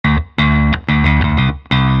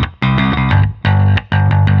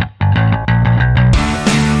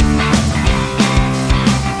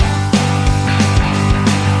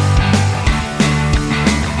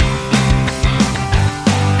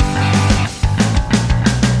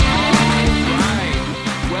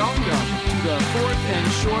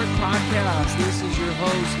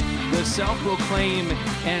self-proclaimed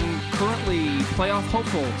and currently playoff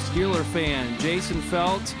hopeful Steeler fan, Jason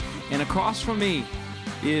Felt. And across from me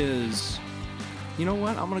is, you know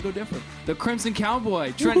what? I'm going to go different. The Crimson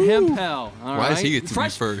Cowboy, Trent Hempel. All Why right. does he get to be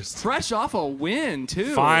first? Fresh off a win,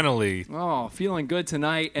 too. Finally. Oh, feeling good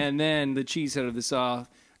tonight. And then the cheesehead of this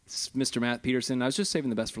Mr. Matt Peterson. I was just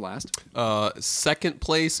saving the best for last. Second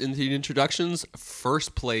place in the introductions,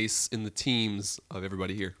 first place in the teams of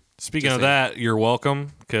everybody here. Speaking of that, you're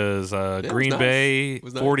welcome, because Green Bay,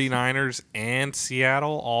 49ers, and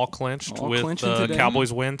Seattle all clinched with the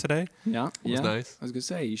Cowboys win today. Yeah, It was nice. I was going to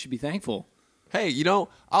say, you should be thankful. Hey, I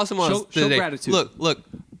also want to show gratitude. Look,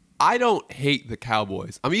 I don't hate the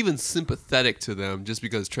Cowboys. I'm even sympathetic to them just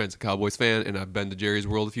because Trent's a Cowboys fan, and I've been to Jerry's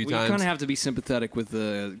World a few times. You kind of have to be sympathetic with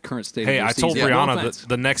the current state of Hey, the I season. told Brianna that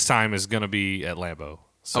the next time is going to be at Lambeau.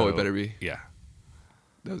 So, it better be. Yeah.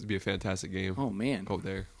 That would be a fantastic game. Oh, man. Go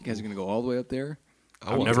there. You guys are going to go all the way up there?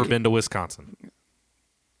 I've never been to Wisconsin.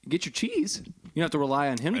 Get your cheese. You don't have to rely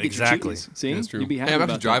on him to get your cheese. See? Yeah, that's true. You'd be happy hey, I'm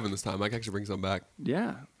about actually driving this time. I can actually bring some back.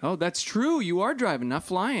 Yeah. Oh, that's true. You are driving, not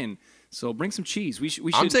flying. So bring some cheese. We should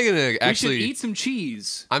eat some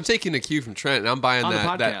cheese. I'm taking a cue from Trent, and I'm buying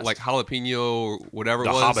that like jalapeno or whatever it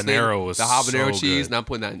was. The habanero cheese, good. and I'm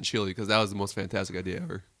putting that in chili because that was the most fantastic idea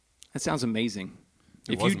ever. That sounds amazing.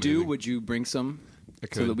 If you do, would you bring some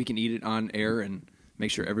so that we can eat it on air and make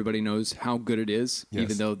sure everybody knows how good it is,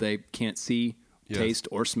 even though they can't see, taste,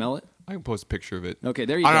 or smell it? I can post a picture of it. Okay,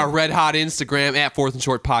 there you go. On our red hot Instagram at 4th and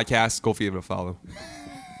Short Podcast. Go for you to follow.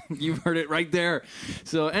 You've heard it right there.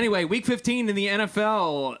 So anyway, Week 15 in the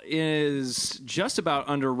NFL is just about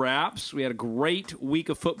under wraps. We had a great week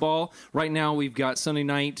of football. Right now we've got Sunday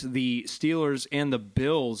night, the Steelers and the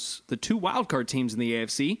Bills, the two wildcard teams in the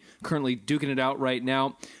AFC, currently duking it out right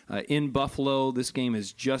now in Buffalo. This game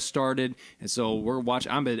has just started, and so we're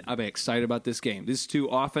watching. I'm excited about this game. These two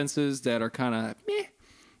offenses that are kind of meh.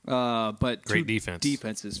 But great defense.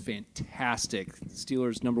 Defense is fantastic.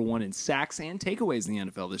 Steelers number 1 in sacks and takeaways in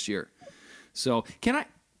the NFL this year. So can I?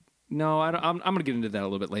 No, I'm going to get into that a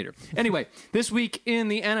little bit later. Anyway, this week in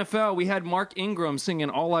the NFL, we had Mark Ingram singing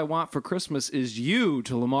 "All I Want for Christmas Is You"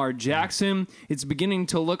 to Lamar Jackson. It's beginning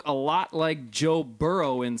to look a lot like Joe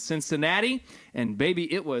Burrow in Cincinnati. And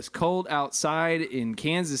baby, it was cold outside in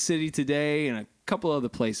Kansas City today, and a couple other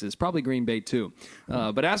places, probably Green Bay too.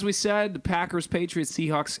 But as we said, the Packers, Patriots,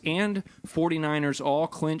 Seahawks, and 49ers all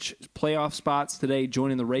clinch playoff spots today,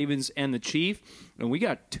 joining the Ravens and the Chiefs. And we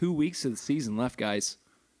got 2 weeks of the season left, guys.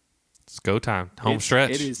 It's go time. Home stretch.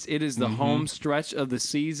 It is the home stretch of the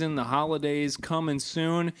season. The holidays coming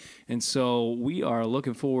soon. And so we are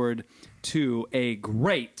looking forward to a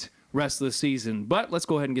great rest of the season. But let's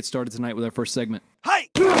go ahead and get started tonight with our first segment. Hi!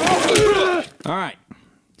 All right.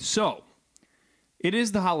 So it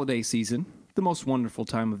is the holiday season, the most wonderful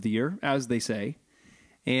time of the year, as they say.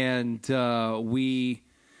 And we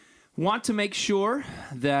want to make sure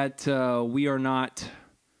that we are not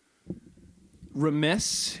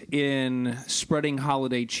remiss in spreading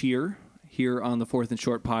holiday cheer here on the 4th and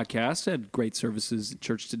Short podcast. Had great services at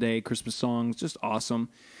church today, Christmas songs, just awesome.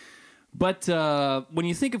 But when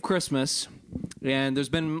you think of Christmas, and there's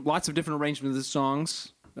been lots of different arrangements of the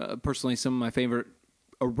songs, personally some of my favorite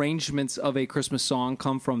arrangements of a Christmas song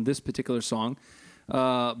come from this particular song,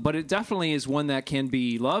 but it definitely is one that can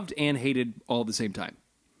be loved and hated all at the same time.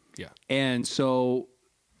 Yeah. And so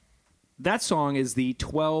that song is the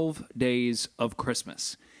 12 Days of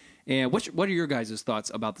Christmas. And what are your guys'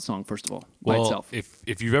 thoughts about the song, first of all, by itself?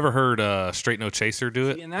 If you've ever heard Straight No Chaser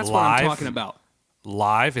do it, and that's live, what I'm talking about.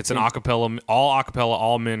 Live, it's an acapella,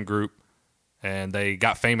 all men group, and they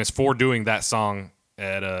got famous for doing that song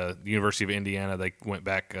at the University of Indiana. They went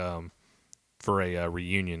back for a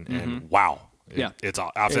reunion, and wow.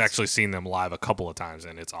 I've actually seen them live a couple of times,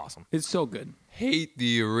 and it's awesome. It's so good. Hate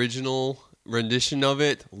the original rendition of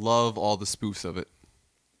it. Love all the spoofs of it.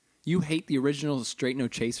 You hate the original Straight No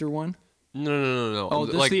Chaser one? No. Oh,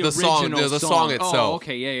 this like the song, the song itself. Oh,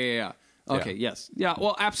 okay, yeah. Okay, yes. Yeah,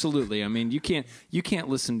 well, absolutely. I mean, you can't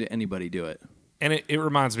listen to anybody do it. And it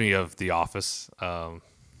reminds me of The Office.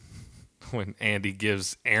 When Andy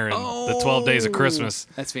gives Aaron the 12 Days of Christmas.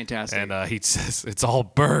 That's fantastic. And he says, it's all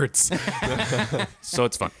birds. So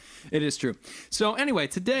it's fun. It is true. So anyway,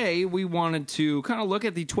 today we wanted to kind of look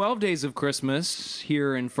at the 12 Days of Christmas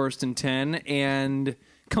here in 1st and 10 and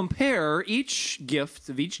compare each gift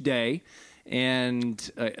of each day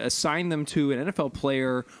and assign them to an NFL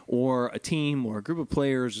player or a team or a group of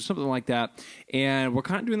players or something like that. And we're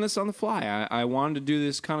kind of doing this on the fly. I wanted to do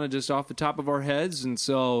this kind of just off the top of our heads, and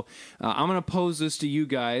so I'm going to pose this to you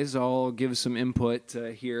guys. I'll give some input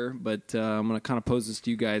here, but I'm going to kind of pose this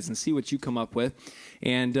to you guys and see what you come up with.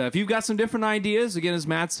 And if you've got some different ideas, again, as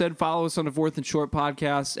Matt said, follow us on the Fourth and Short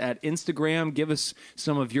podcast at Instagram. Give us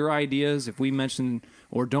some of your ideas if we mention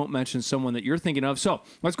or don't mention someone that you're thinking of. So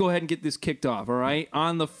let's go ahead and get this kicked off, all right?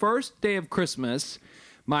 On the first day of Christmas,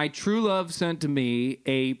 my true love sent to me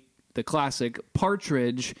the classic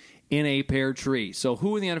partridge in a pear tree. So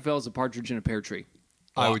who in the NFL is a partridge in a pear tree?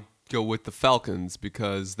 I would go with the Falcons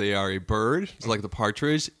because they are a bird, just like the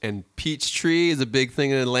partridge, and peach tree is a big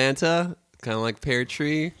thing in Atlanta, kind of like pear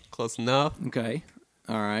tree, close enough. Okay.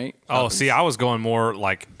 All right. Oh, see, I was going more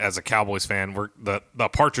like as a Cowboys fan. The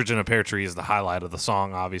partridge in a pear tree is the highlight of the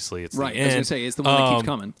song. Obviously, it's right. The I was end. gonna say it's the one that keeps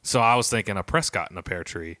coming. So I was thinking a Prescott in a pear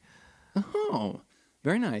tree. Oh,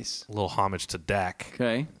 very nice. A little homage to Dak.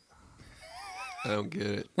 Okay. I don't get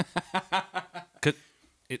it.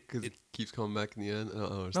 Because it keeps coming back in the end. I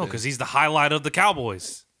don't understand. No, because he's the highlight of the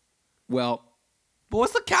Cowboys. Well, but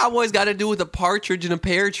what's the Cowboys got to do with a partridge in a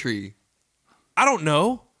pear tree? I don't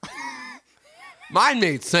know. Mine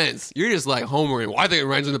made sense. You're just like homering. Well, I think it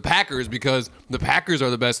reminds me of the Packers because the Packers are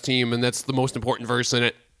the best team, and that's the most important verse in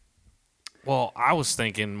it. Well, I was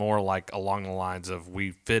thinking more like along the lines of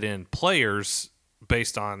we fit in players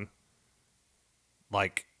based on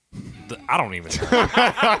like I don't even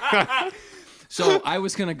know. So I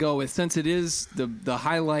was going to go with, since it is the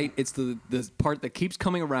highlight, it's the part that keeps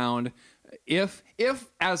coming around. If,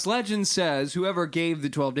 as legend says, whoever gave the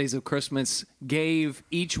 12 Days of Christmas gave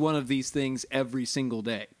each one of these things every single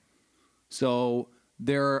day. So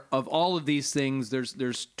of all of these things,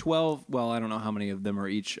 there's 12, well, I don't know how many of them are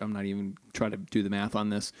each. I'm not even trying to do the math on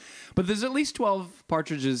this. But there's at least 12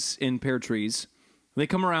 partridges in pear trees. They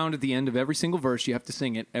come around at the end of every single verse. You have to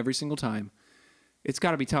sing it every single time. It's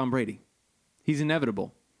got to be Tom Brady. He's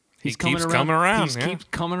inevitable. He keeps coming around. He keeps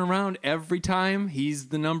coming around every time. He's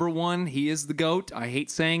the number one. He is the GOAT. I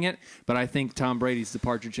hate saying it, but I think Tom Brady's the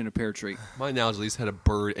partridge in a pear tree. Mine now at least had a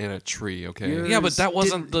bird and a tree, okay? Yeah, but that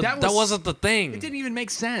wasn't the thing. It didn't even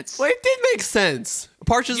make sense. Well, it did make sense. A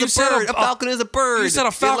partridge You is a said bird. A falcon is a bird. You said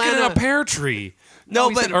a falcon in Atlanta. a pear tree. No,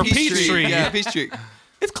 he but said or peach tree. Yeah, peach tree.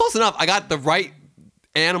 It's close enough. I got the right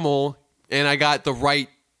animal, and I got the right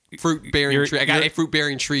fruit-bearing tree. I got a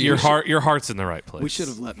fruit-bearing tree. Your heart's in the right place. We should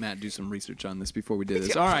have let Matt do some research on this before we did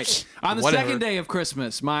this. All right. On the Whatever. second day of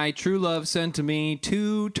Christmas, my true love sent to me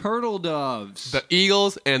 2 turtle doves. The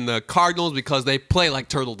Eagles and the Cardinals because they play like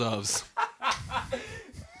turtle doves.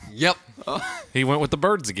 Yep. He went with the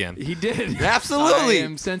birds again. He did. Absolutely. I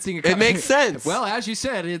am sensing It makes sense. Well, as you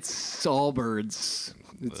said, it's all birds.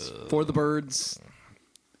 It's for the birds.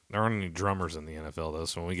 There aren't any drummers in the NFL, though,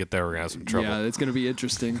 so when we get there, we're going to have some trouble. Yeah, it's going to be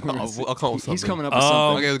interesting. I'll call him something. He's coming up with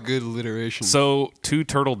something. I got a good alliteration. So, 2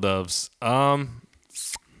 turtle doves. I'm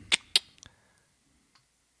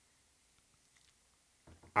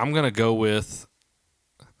going to go with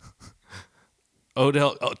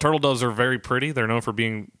Odell. Turtle doves are very pretty. They're known for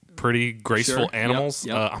being pretty, graceful Sure. animals.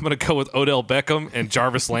 Yep. I'm going to go with Odell Beckham and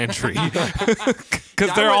Jarvis Landry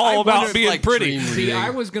because they're I all wonder about if, being like, pretty. dream- See, reading.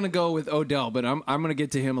 I was going to go with Odell, but I'm going to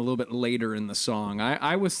get to him a little bit later in the song.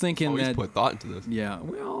 I was thinking Always that... put thought into this. Yeah,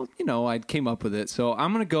 well, I came up with it. So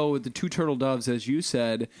I'm going to go with the 2 turtle doves, as you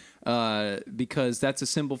said, because that's a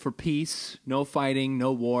symbol for peace, no fighting,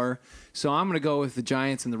 no war. So I'm going to go with the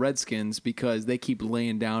Giants and the Redskins because they keep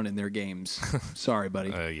laying down in their games. Sorry, buddy.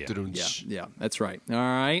 Yeah. Yeah, that's right. All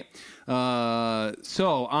right.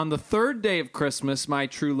 So on the third day of Christmas, my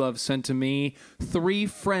true love sent to me 3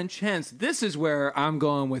 French hens. This is where I'm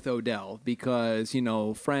going with Odell because,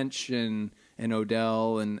 French and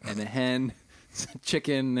Odell and a hen,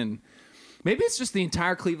 chicken, and maybe it's just the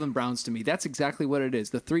entire Cleveland Browns to me. That's exactly what it is.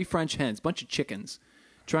 The 3 French hens, bunch of chickens,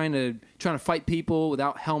 trying to fight people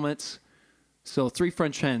without helmets. So 3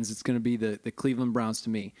 French hens, it's going to be the Cleveland Browns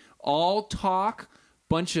to me. All talk,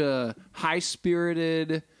 bunch of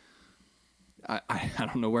high-spirited... I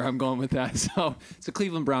don't know where I'm going with that. So it's the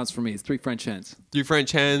Cleveland Browns for me. It's 3 French hens. 3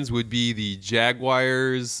 French hens would be the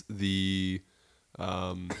Jaguars, the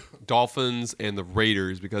Dolphins, and the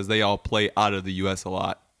Raiders because they all play out of the U.S. a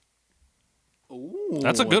lot. Ooh,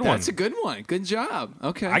 That's a good one. That's a good one. Good job.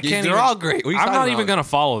 Okay. They're all great. What are you I'm talking not about? even going to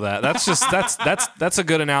follow that. That's just that's a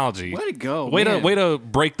good analogy. Way to go. Way man. to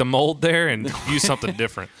break the mold there and use something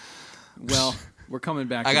different. Well, We're coming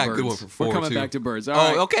back to I got birds. a good one for 4, We're coming too. back to birds. All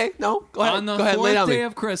right. Okay. No, go ahead. On the Go ahead. Lay it fourth on me. day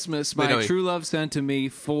of Christmas, Lay it on my me. true love sent to me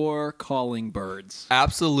 4 calling birds.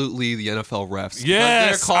 Absolutely, the NFL refs.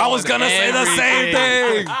 Yes, They're I was calling gonna say the same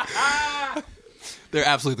everything. thing. They're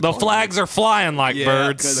absolutely The calling flags are flying like Yeah,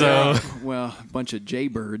 birds. 'Cause So well, a bunch of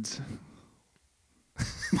jaybirds.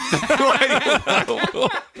 All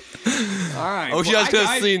right. Oh, you guys could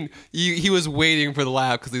have seen. He was waiting for the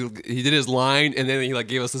laugh because he did his line and then he like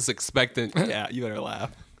gave us this expectant. Yeah, you better laugh.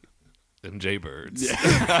 them jaybirds.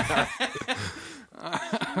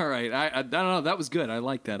 All right. I don't know. That was good. I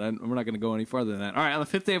like that. We're not going to go any farther than that. All right. On the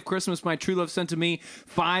 5th day of Christmas, my true love sent to me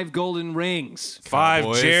 5 golden rings. 5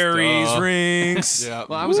 Cowboys, Jerry's duh. rings. Yeah.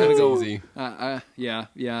 Well, I was going to go. Easy. Yeah.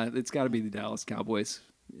 It's got to be the Dallas Cowboys.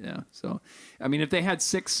 Yeah. So, I mean, if they had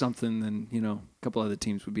 6 something, then, a couple other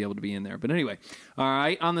teams would be able to be in there. But anyway, all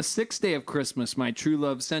right. On the 6th day of Christmas, my true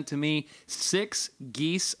love sent to me 6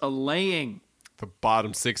 geese a-laying. The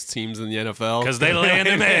bottom 6 teams in the NFL. Because they lay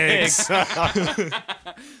them eggs.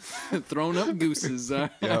 Thrown up gooses. All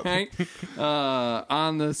right.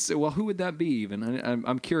 Who would that be even?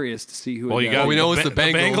 I'm curious to see who. Well, it you is. got we know the, it's the the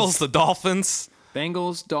Bengals. Bengals, the Dolphins.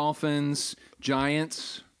 Bengals, Dolphins,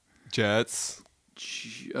 Giants. Jets.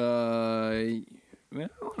 Jets are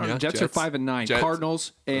Jets. 5 and 9. Jets.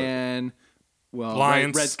 Cardinals and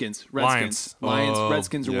Lions. Redskins. Lions.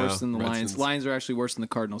 Redskins are yeah, worse than the Lions. Redskins. Lions are actually worse than the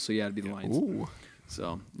Cardinals. So yeah, it'd be the Lions. Ooh.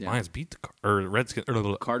 So yeah. Lions beat the Redskins.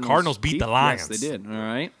 Cardinals beat the Lions. Yes, they did. All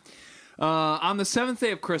right. On the 7th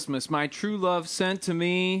day of Christmas, my true love sent to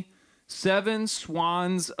me 7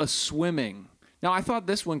 swans a-swimming. Now, I thought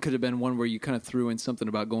this one could have been one where you kind of threw in something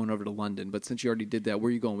about going over to London, but since you already did that, where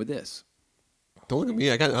are you going with this? Don't look at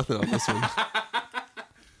me. I got nothing on this one.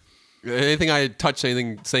 Anything I touch,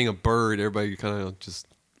 anything saying a bird, everybody kind of just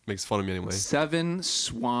makes fun of me anyway. 7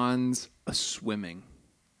 swans a-swimming.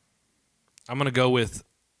 I'm going to go with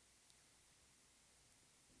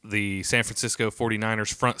the San Francisco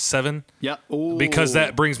 49ers front 7. Yep. Ooh. Because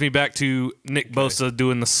that brings me back to Nick Bosa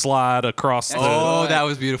doing the slide across That's the Oh, good. that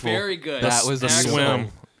was beautiful. Very good. That was the beautiful. swim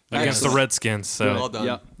against the Redskins. So Well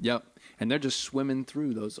done. Yep. And they're just swimming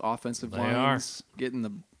through those offensive lines, getting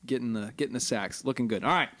the sacks, looking good.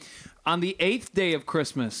 All right. On the 8th day of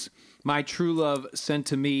Christmas, my true love sent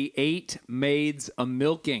to me 8 maids a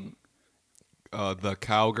milking. The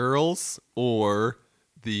Cowgirls or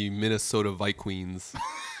the Minnesota Vikings.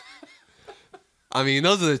 I mean,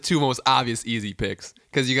 those are the 2 most obvious easy picks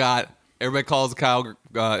because you got everybody calls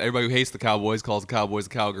everybody who hates the Cowboys calls the Cowboys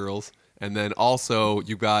the Cowgirls, and then also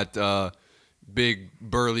you got big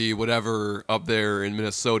burly whatever up there in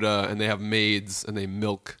Minnesota, and they have maids and they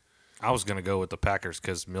milk. I was going to go with the Packers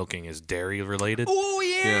because milking is dairy related. Oh,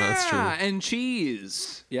 yeah. Yeah, that's true. And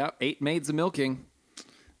cheese. Yep. 8 maids a milking.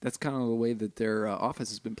 That's kind of the way that their office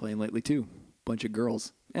has been playing lately, too. Bunch of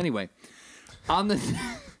girls. Anyway, on the...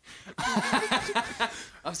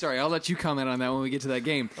 I'm sorry. I'll let you comment on that when we get to that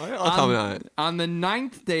game. I'll comment on it. On the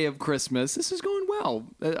 9th day of Christmas, this is going well.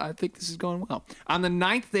 I think this is going well. On the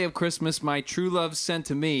 9th day of Christmas, my true love sent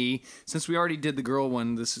to me, since we already did the girl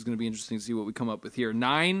one, this is going to be interesting to see what we come up with here.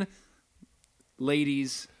 9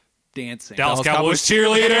 ladies dancing. Dallas Cowboys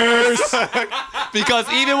cheerleaders.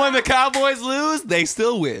 Because even when the Cowboys lose, they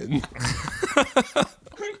still win.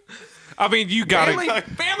 I mean, you got to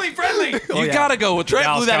Family friendly. you got to go with the Trent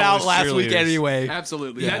Dallas blew that out Cowboys last week cheerleaders. anyway.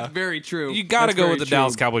 Absolutely. Yeah. That's very true. You got to That's go very with the true.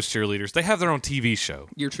 Dallas Cowboys cheerleaders. They have their own TV show.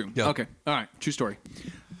 You're true. Yeah. Okay. All right. True story.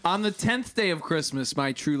 On the 10th day of Christmas,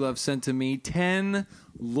 my true love sent to me 10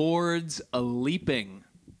 lords a-leaping.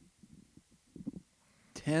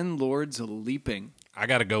 10 lords a-leaping. I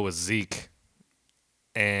got to go with Zeke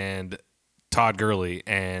and Todd Gurley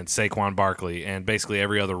and Saquon Barkley and basically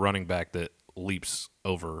every other running back that leaps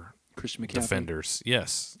over Christian McCaffrey. defenders.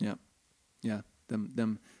 Yes. Yeah. Yeah.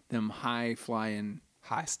 Them high flying,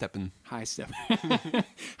 High stepping. high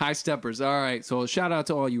steppers. All right. So shout out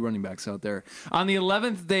to all you running backs out there. On the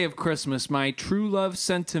 11th day of Christmas, my true love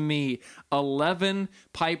sent to me 11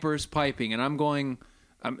 pipers piping. And I'm going,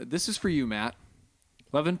 this is for you, Matt.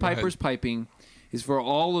 11 pipers piping is for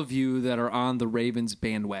all of you that are on the Ravens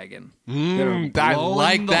bandwagon. I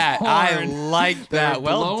like that. I like that.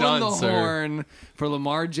 Well blowing done, the sir. horn for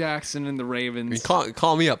Lamar Jackson and the Ravens.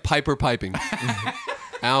 Call me a Piper Piping.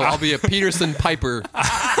 I'll be a Peterson Piper.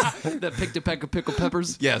 That picked a peck of pickled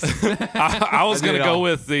peppers. Yes. I was I going did to it go all.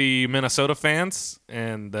 with the Minnesota fans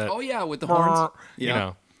and that. Oh, yeah, with the horns. You Yeah.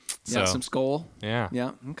 know. Yeah, So, some skull. yeah.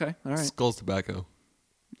 Yeah, okay, all right. Skull's tobacco.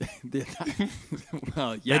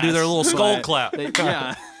 Well, They do their little skull clap.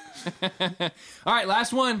 Yeah. All right,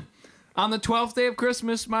 last one. On the 12th day of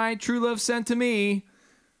Christmas, my true love sent to me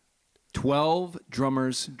 12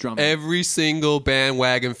 drummers drumming. Every single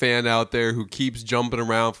bandwagon fan out there who keeps jumping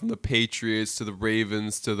around from the Patriots to the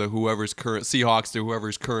Ravens to the whoever's current Seahawks to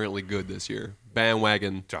whoever's currently good this year.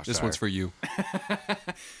 Bandwagon. Josh this Dyer. one's for you.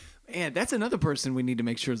 Man, that's another person we need to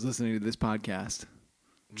make sure is listening to this podcast.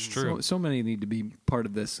 It's true. So many need to be part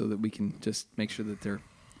of this so that we can just make sure that they're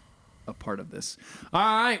a part of this. All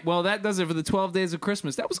right. Well, that does it for the 12 days of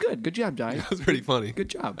Christmas. That was good. Good job, Jai. That was pretty funny. Good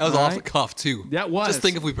job. That was All off the right. cuff, too. That was. Just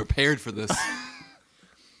think if we prepared for this.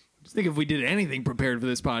 Just think if we did anything prepared for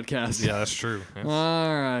this podcast. Yeah, that's true. Yeah.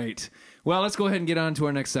 All right. Well, let's go ahead and get on to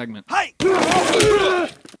our next segment. Hi.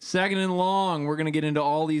 Second and long, we're going to get into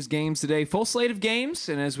all these games today. Full slate of games,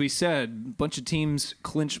 and as we said, a bunch of teams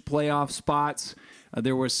clinched playoff spots.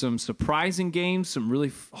 There were some surprising games, some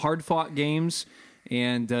really hard-fought games,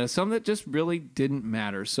 and some that just really didn't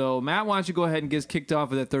matter. So, Matt, why don't you go ahead and get us kicked off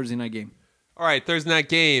with that Thursday night game? All right, Thursday night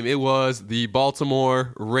game. It was the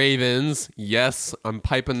Baltimore Ravens. Yes, I'm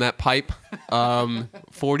piping that pipe.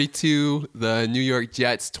 42, the New York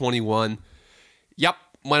Jets, 21. Yep,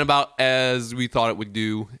 went about as we thought it would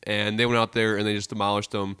do, and they went out there and they just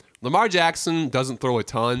demolished them. Lamar Jackson doesn't throw a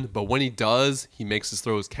ton, but when he does, he makes his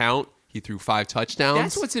throws count. He threw 5 touchdowns.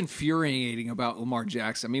 That's what's infuriating about Lamar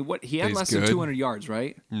Jackson. I mean, he had He's less good. than 200 yards,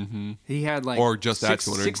 right? Mm-hmm. He had like Or just at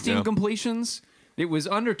 200, 16 yeah. completions. It was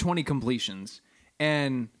under 20 completions,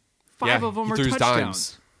 and 5 of them he were threw touchdowns.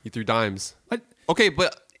 dimes. He threw dimes. What? Okay,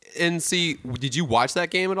 but and see, did you watch that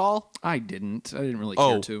game at all? I didn't really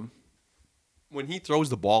care to. When he throws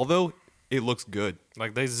the ball, though, it looks good.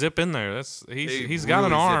 Like they zip in there. He's They got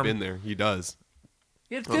an really arm. Zip in there. He does.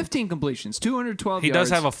 He had 15 completions, 212 He yards. does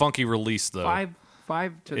have a funky release though.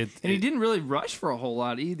 five and he didn't really rush for a whole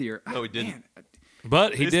lot either. No, he didn't. Man,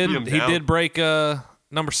 But he Just beat him did down. break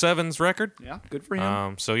number 7's record. yeah, good for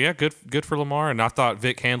him. So yeah, good for Lamar, and I thought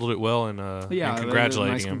Vic handled it well, and Yeah,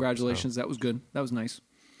 congratulating nice him. congratulations. That was good. That was nice.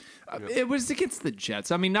 It was against the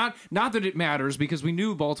Jets. I mean, not that it matters because we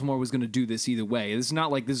knew Baltimore was going to do this either way. It's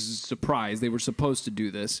not like this is a surprise. They were supposed to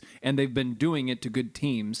do this, and they've been doing it to good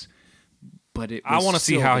teams. But I want to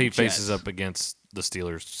see how he faces Jets. up against the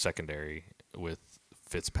Steelers secondary with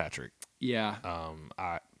Fitzpatrick. Yeah,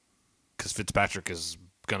 Because Fitzpatrick is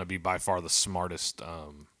going to be by far the smartest.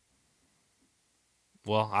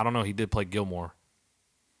 Well, I don't know. He did play Gilmore,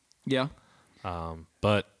 yeah.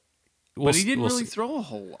 but But he didn't we'll really see. throw a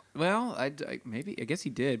whole lot. Well, I guess he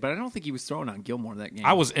did, but I don't think he was throwing on Gilmore that game.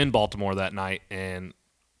 I was in Baltimore that night, and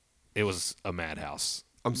it was a madhouse.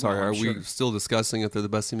 I'm sorry. No, I'm are sure. we still discussing if they're the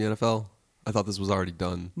best team in the NFL? I thought this was already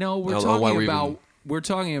done. No, I don't know why we're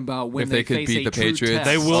talking about when If they could face beat a the true Patriots. test.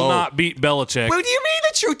 They will Oh. not beat Belichick. What do you mean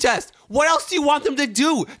the true test? What else do you want them to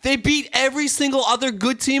do? They beat every single other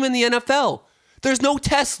good team in the NFL. There's no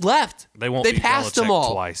tests left. They won't They beat passed Belichick them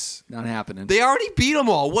all. twice. Not happening. They already beat them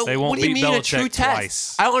all. What, They won't what do you beat mean a Belichick true test?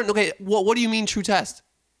 twice. I don't. Okay. What do you mean true test?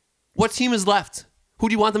 What team is left? Who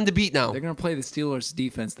do you want them to beat now? They're going to play the Steelers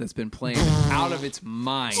defense that's been playing out of its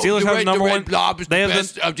mind. Steelers have number one. They have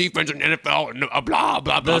the defense in the NFL. And blah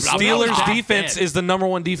blah the Steelers blah. defense is the number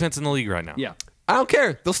one defense in the league right now. Yeah. I don't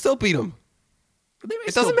care. They'll still beat them. They may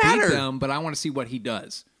It still doesn't beat matter. them, but I want to see what he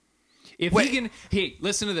does. If Wait. he can, hey,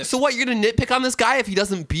 listen to this. So what? You're gonna nitpick on this guy if he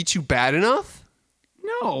doesn't beat you bad enough?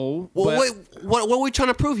 No, Well, but wait, what are we trying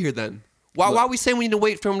to prove here then? Why are we saying we need to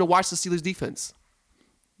wait for him to watch the Steelers defense?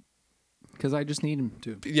 because I just need him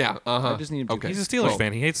to. Yeah, I just need him to. Okay. He's a Steelers Well,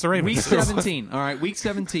 fan. He hates the Week Ravens. 17. All right, week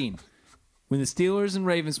 17. When the Steelers and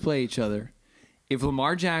Ravens play each other, if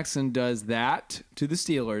Lamar Jackson does that to the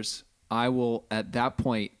Steelers, I will, at that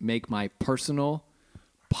point, make my personal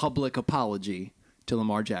public apology to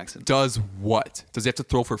Lamar Jackson. Does what? Does he have to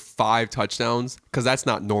throw for 5 touchdowns? Because that's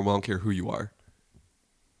not normal. I don't care who you are.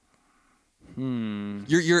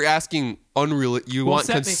 You're asking unreal. You Well, want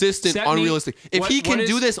set me- consistent, set me- unrealistic. If what- he can what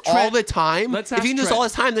do is this all Trent? the time, Let's if ask he can do this Trent. all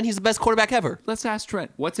the time, then he's the best quarterback ever. Let's ask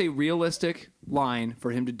Trent. What's a realistic line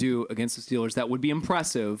for him to do against the Steelers that would be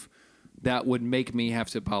impressive, that would make me have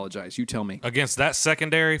to apologize? You tell me. Against that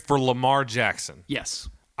secondary for Lamar Jackson, Yes.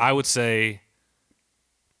 I would say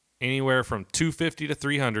anywhere from 250 to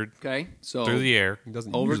 300 Okay. So through the air. He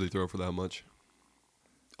doesn't Over- usually throw for that much.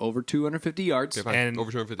 over 250 yards. Okay, fine. And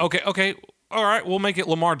Over 250. Okay. All right, we'll make it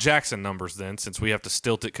Lamar Jackson numbers then, since we have to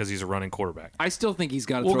stilt it because he's a running quarterback. I still think he's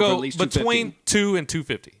got to We'll throw for go at least 250. between 2 and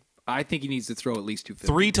 250. I think he needs to throw at least 250.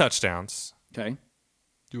 3 touchdowns, Okay.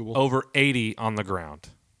 Doable. over 80 on the ground.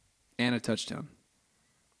 And a touchdown.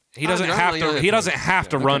 He doesn't no, have yeah, to. He yeah. doesn't have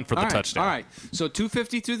to run for the All right, touchdown. All right. So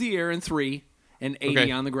 250 through the air and 3 and 80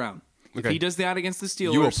 Okay. on the ground. If Okay. he does that against the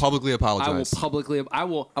Steelers, You will publicly I will apologize. publicly I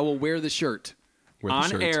will wear the shirt Wear the on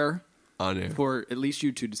shirt. air On air. for at least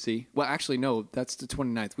you two to see. Well, actually, no, that's the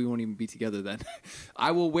 29th. We won't even be together then.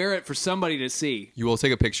 I will wear it for somebody to see. You will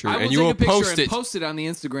take a picture I will and you take will a picture post and it. post it on the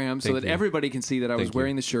Instagram so Thank that you. everybody can see that I was Thank you.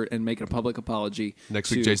 wearing the shirt and making a public apology. Next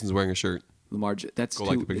to week, Jason's wearing a shirt. Lamar. That's Go two,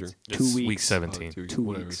 like the picture. it's 2 It's weeks. week 17. Two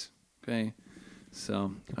Whatever. weeks. Okay.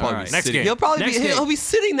 So, Probably all be right. Next sitting- game. He'll probably Next be game. he'll be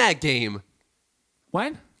sitting that game.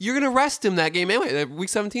 What? You're gonna rest him that game anyway. Week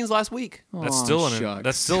 17's last week. That's Aw, still shucks.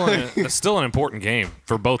 that's still an important game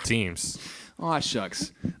for both teams. Aw,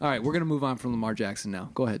 shucks. All right, we're going to move on from Lamar Jackson now.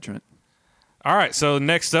 Go ahead, Trent. All right, so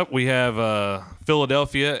next up we have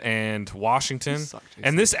Philadelphia and Washington, suck, Jason.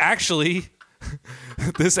 and this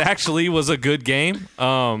actually was a good game.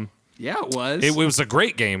 Yeah, it was. It was a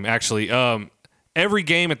great game actually. Every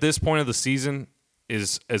game at this point of the season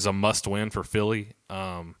is a must win for Philly.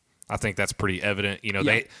 I think that's pretty evident. You know,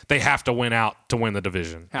 Yeah. they have to win out to win the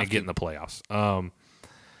division Have and to. get in the playoffs.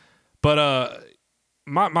 But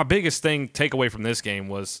my biggest takeaway from this game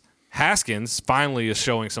was Haskins finally is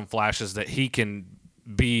showing some flashes that he can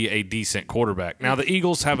be a decent quarterback. Now the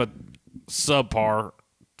Eagles have a far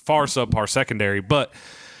subpar secondary, but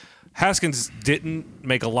Haskins didn't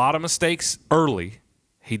make a lot of mistakes early.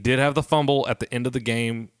 He did have the fumble at the end of the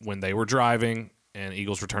game when they were driving, and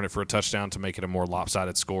Eagles returned it for a touchdown to make it a more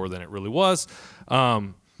lopsided score than it really was.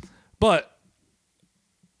 But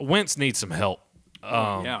Wentz needs some help.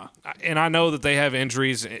 yeah. And I know that they have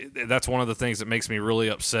injuries. That's one of the things that makes me really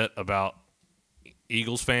upset about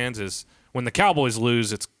Eagles fans is when the Cowboys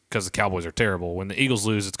lose, it's because the Cowboys are terrible. When the Eagles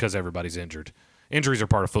lose, it's because everybody's injured. Injuries are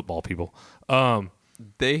part of football, people.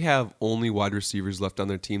 They have only wide receivers left on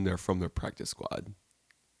their team. They're from their practice squad.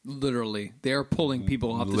 Literally. They're pulling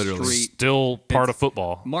people off Literally. the street. Still part of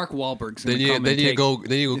football. Mark Wahlberg's Then going to you come then and you take... go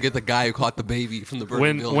get the guy who caught the baby from the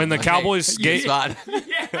burning building. When the Like, Cowboys hey, gave- spot.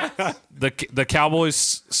 The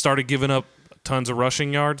Cowboys started giving up tons of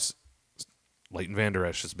rushing yards. Leighton Vander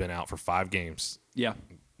Esch has been out for 5 games. Yeah.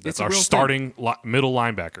 That's a our real starting middle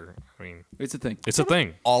linebacker. I mean, thing. It's a thing. it's a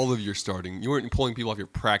thing. All of your starting. You weren't pulling people off your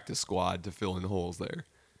practice squad to fill in the holes there.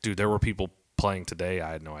 Dude, there were people playing today. I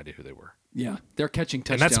had no idea who they were. Yeah. They're catching And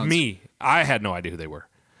touchdowns. that's me. I had no idea who they were.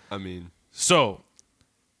 I mean, So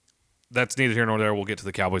that's neither here nor there. We'll get to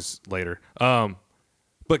the Cowboys later.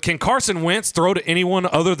 But can Carson Wentz throw to anyone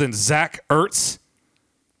other than Zach Ertz?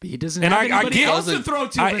 But he doesn't And have I anybody get- else to throw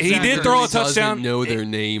to. but He Zach did Ertz. throw a doesn't touchdown. know their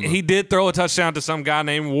name. He did throw a touchdown to some guy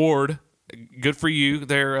named Ward. Good for you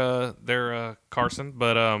there, Carson.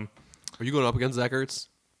 But Are you going up against Zach Ertz?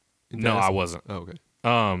 in no, I fantasy? wasn't. Oh,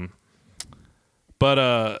 okay.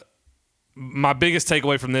 But my biggest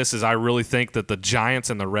takeaway from this is I really think that the Giants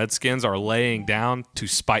and the Redskins are laying down to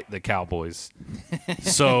spite the Cowboys.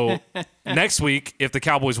 So next week, if the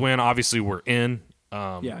Cowboys win, obviously we're in.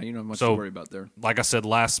 Yeah, you don't have much So- to worry about there. Like I said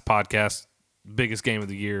last podcast, biggest game of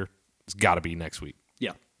the year has got to be next week.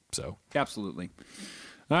 Yeah. So Absolutely.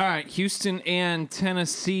 All right, Houston and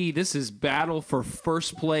Tennessee. This is battle for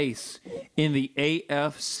first place in the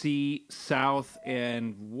AFC South,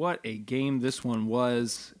 and what a game this one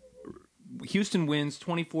was. Houston wins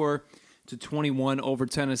 24-21 over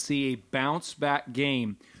Tennessee, a bounce-back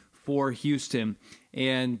game for Houston.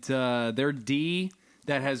 And their D,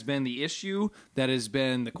 that has been the issue, that has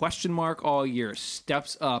been the question mark all year,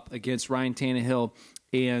 steps up against Ryan Tannehill.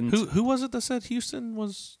 And who was it that said Houston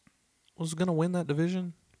was going to win that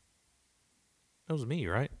division? That was me,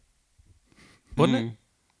 right? Wasn't it?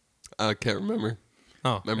 I can't remember.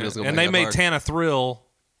 Oh, Remember, it was gonna and play they that made hard. Tana Thrill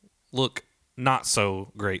look not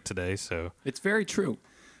so great today. So it's very true.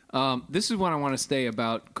 This is what I want to say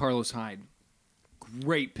about Carlos Hyde.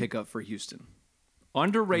 Great pickup for Houston.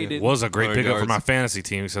 Underrated. it was a great 100 pickup for yards. my fantasy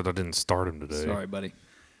team, except I didn't start him today. Sorry, buddy.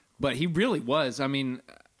 But he really was. I mean,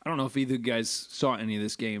 I don't know if either of you guys saw any of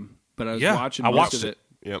this game, but I was Yeah, watching I most watched of it.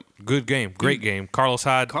 Yep. Good game, great game. Carlos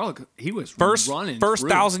Hyde, Carlo, he was first running first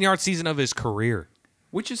through, 1,000-yard season of his career.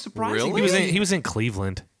 which is surprising. Really? He was in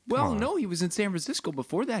Cleveland. Well, Come on. no, he was in San Francisco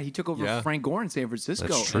before that. He took over Yeah. Frank Gore in San Francisco,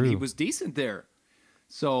 That's and he true. was decent there.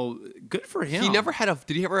 So good for him. He never had a.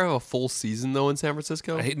 Did he ever have a full season though in San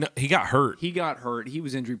Francisco? He got hurt, He got hurt. He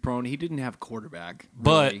was injury prone. He didn't have a quarterback.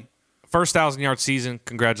 but really. first 1,000-yard season.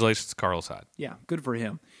 Congratulations to Carlos Hyde. Yeah, good for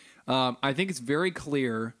him. I think it's very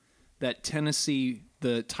clear that Tennessee,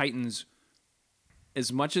 the Titans,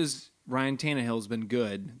 as much as Ryan Tannehill's been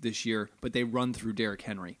good this year, but they run through Derrick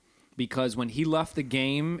Henry. Because when he left the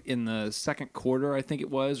game in the second quarter, I think it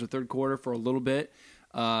was, or third quarter for a little bit,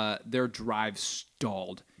 their drive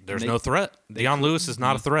stalled. There's And no threat. Deion Lewis is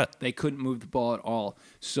not a threat. They couldn't move the ball at all.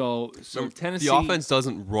 So Tennessee... The offense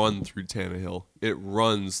doesn't run through Tannehill. It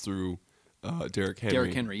runs through Derrick Henry.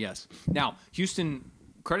 Derrick Henry, yes. Now, Houston,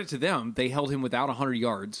 credit to them, they held him without 100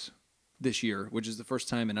 yards this year, which is the first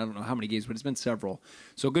time in I don't know how many games, but it's been several.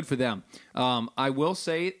 So good for them. I will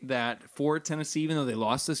say that for Tennessee, even though they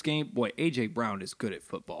lost this game, boy, A.J. Brown is good at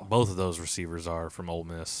football. Both of those receivers are from Ole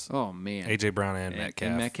Miss. Oh, man. A.J. Brown and Metcalf.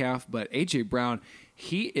 And Metcalf. But A.J. Brown,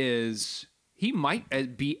 he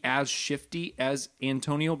might be as shifty as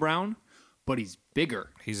Antonio Brown, but he's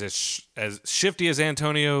bigger. He's as shifty as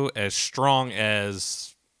Antonio, as strong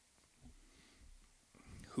as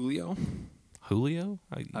Julio?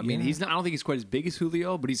 I mean, he's not. I don't think he's quite as big as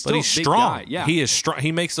Julio, but he's still but he's a big strong. guy. Yeah, he is strong.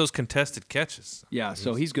 He makes those contested catches. Yeah,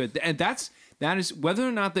 so he's good, and that is whether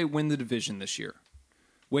or not they win the division this year.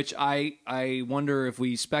 Which I wonder if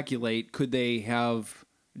we speculate, could they have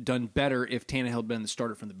done better if Tannehill had been the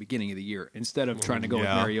starter from the beginning of the year instead of trying to go with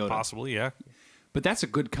Mariota? Possibly, yeah. But that's a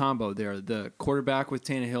good combo there: the quarterback with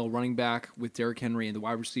Tannehill, running back with Derrick Henry, and the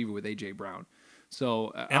wide receiver with A.J. Brown.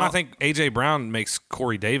 So, and I think A.J. Brown makes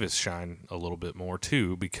Corey Davis shine a little bit more,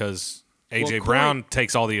 too, because A.J. Brown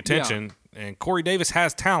takes all the attention, and Corey Davis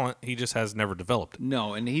has talent. He just has never developed it.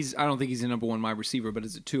 No, and I don't think he's a number one wide receiver, but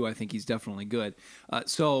as a 2, I think he's definitely good.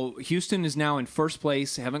 So Houston is now in first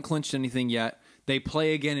place, haven't clinched anything yet. They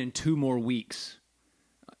play again in 2 more weeks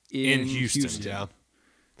in Houston. Yeah.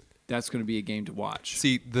 That's going to be a game to watch.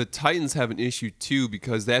 See, the Titans have an issue too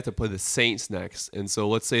because they have to play the Saints next, and so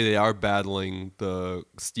let's say they are battling the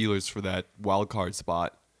Steelers for that wild card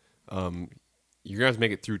spot. You're gonna have to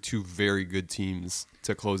make it through 2 very good teams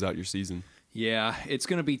to close out your season. Yeah, it's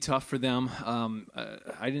going to be tough for them.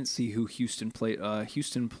 I didn't see who Houston played.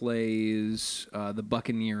 Houston plays the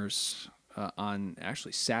Buccaneers on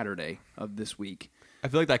actually Saturday of this week. I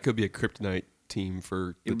feel like that could be a kryptonite team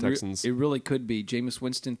for the Texans. It really could be. Jameis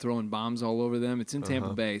Winston throwing bombs all over them. It's in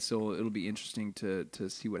Tampa Bay, so it'll be interesting to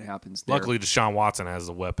see what happens there. Luckily, Deshaun Watson has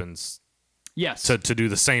the weapons yes. to do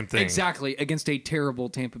the same thing. Exactly, against a terrible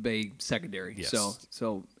Tampa Bay secondary. Yes.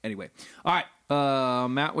 So anyway. All right,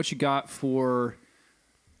 Matt, what you got for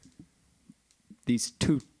these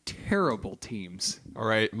 2 terrible teams? All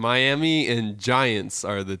right, Miami and Giants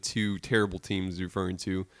are the 2 terrible teams you're referring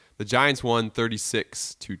to. The Giants won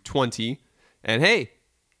 36-20. And hey,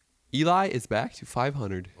 Eli is back to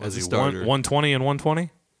 500 as a starter. 120 and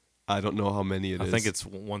 120? I don't know how many it is. I think it's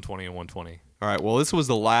 120 and 120. All right, well, this was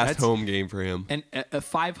the last home game for him. And a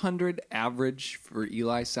 500 average for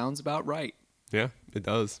Eli sounds about right. Yeah, it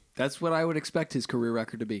does. That's what I would expect his career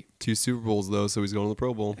record to be. 2 Super Bowls, though, so he's going to the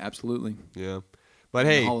Pro Bowl. Absolutely. Yeah. But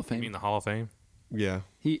In hey. the Hall of You Fame. mean the Hall of Fame? Yeah.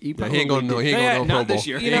 He He ain't going to no Pro Bowl. this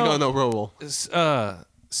year. He ain't going to no Pro Bowl.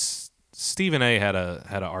 Stephen A. had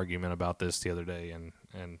an argument about this the other day,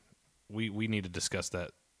 and we need to discuss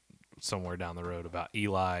that somewhere down the road about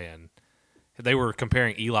Eli, and they were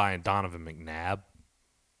comparing Eli and Donovan McNabb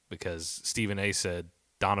because Stephen A. said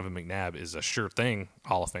Donovan McNabb is a sure thing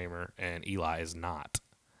Hall of Famer and Eli is not.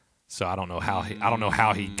 So I don't know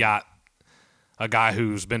how he got a guy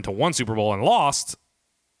who's been to 1 Super Bowl and lost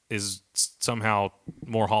is somehow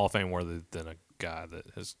more Hall of Fame worthy than a guy that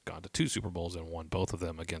has gone to 2 Super Bowls and won both of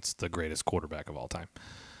them against the greatest quarterback of all time.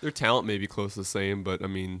 Their talent may be close to the same, but I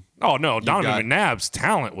mean. Oh no, Donovan McNabb's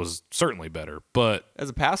talent was certainly better, but As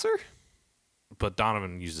a passer? But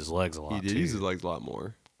Donovan used his legs a lot. He did use his legs a lot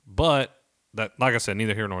more. But that, like I said,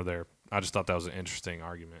 neither here nor there. I just thought that was an interesting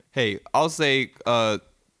argument. Hey, I'll say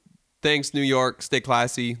thanks, New York. Stay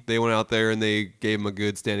classy. They went out there and they gave him a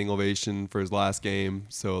good standing ovation for his last game.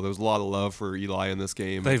 So there was a lot of love for Eli in this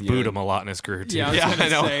game. They've booed him a lot in his career too. Yeah, I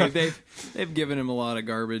know. Say, they've given him a lot of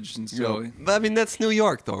garbage, and so But, I mean, that's New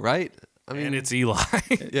York, though, right? I mean, And it's Eli.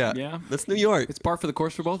 yeah, that's New York. it's par for the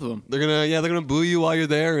course for both of them. They're gonna boo you while you're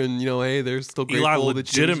there, and hey, they're still grateful Eli that you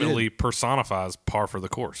legitimately personifies par for the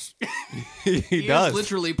course. he does. Is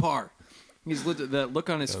literally par. The look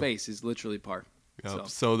on his face is literally par. Yep.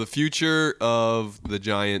 So the future of the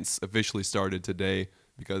Giants officially started today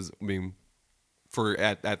because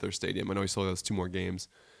at their stadium. I know he still has 2 more games,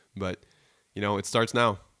 but it starts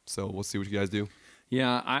now. So we'll see what you guys do.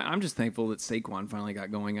 Yeah, I'm just thankful that Saquon finally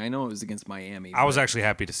got going. I know it was against Miami. I was actually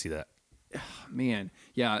happy to see that. Man,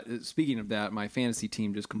 yeah. Speaking of that, my fantasy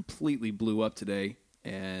team just completely blew up today,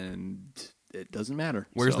 and it doesn't matter.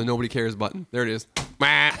 Where's the nobody cares button? There it is.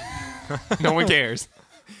 No one cares.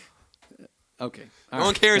 Okay. No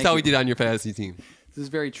one cares how he did on your fantasy team. This is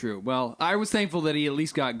very true. Well, I was thankful that he at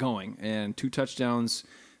least got going, and 2 touchdowns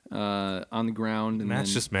on the ground. And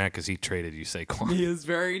Matt's just mad because he traded you Saquon. He is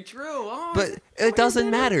very true. Oh, But it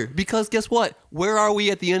doesn't matter because guess what? Where are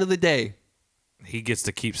we at the end of the day? He gets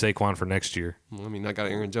to keep Saquon for next year. Well, I mean, I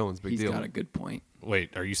got Aaron Jones. Big he's deal. got a good point.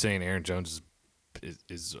 Wait, are you saying Aaron Jones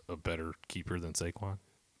is a better keeper than Saquon?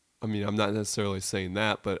 I mean, I'm not necessarily saying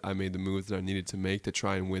that, but I made the moves that I needed to make to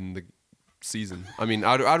try and win season. I mean,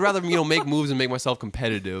 I'd rather make moves and make myself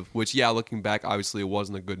competitive. Which, yeah, looking back, obviously it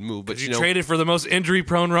wasn't a good move. But you traded for the most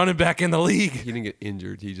injury-prone running back in the league. He didn't get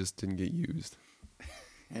injured. He just didn't get used.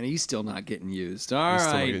 And he's still not getting used. All He's right.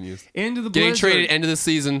 still not getting used. Into the Getting blizzard. traded end of the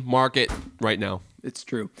season. Market right now. It's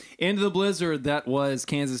true. Into the blizzard that was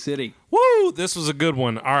Kansas City. Woo! This was a good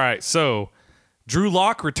one. All right, so Drew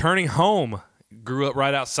Lock returning home. Grew up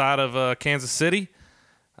right outside of Kansas City,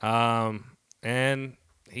 and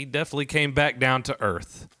he definitely came back down to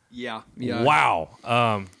earth. Yeah. Wow.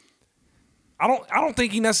 I don't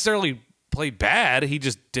think he necessarily played bad. He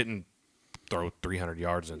just didn't throw 300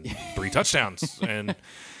 yards and 3 touchdowns. And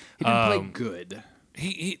He didn't play good.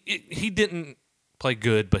 He didn't play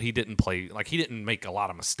good, but he didn't play he didn't make a lot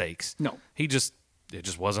of mistakes. No. It just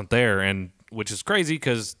wasn't there, and which is crazy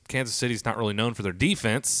because Kansas City's not really known for their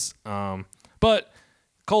defense. But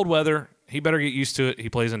cold weather, he better get used to it. He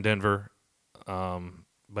plays in Denver,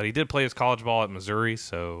 but he did play his college ball at Missouri,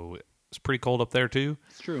 so it's pretty cold up there too.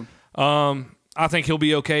 It's true. I think he'll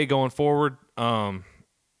be okay going forward.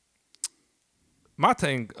 My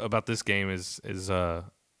thing about this game is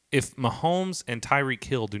if Mahomes and Tyreek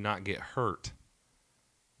Hill do not get hurt,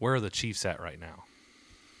 where are the Chiefs at right now?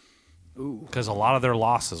 Ooh. Because a lot of their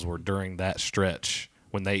losses were during that stretch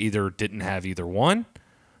when they either didn't have either one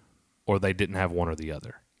or they didn't have one or the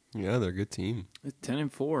other. Yeah, they're a good team. It's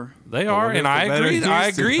 10-4. They are, and I agree.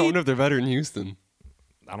 I don't know if they're better in Houston.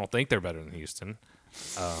 I don't think they're better than Houston.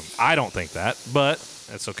 I don't think that, but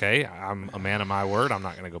it's okay. I'm a man of my word. I'm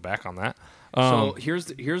not going to go back on that. So here's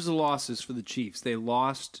the losses for the Chiefs. They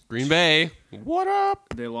lost Green Bay. What up?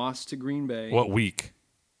 They lost to Green Bay. What week?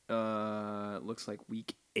 It looks like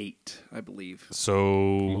week 8, I believe. So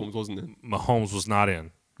Mahomes wasn't in. Mahomes was not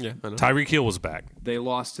in. Yeah, I know. Tyreek Hill was back. They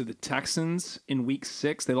lost to the Texans in week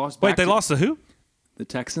 6. They lost. Wait, they lost to who? The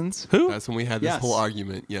Texans. Who? That's when we had this Yes. whole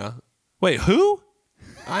argument. Yeah. Wait, who?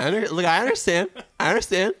 I understand.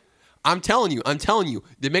 I'm telling you.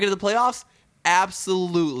 They make it to the playoffs.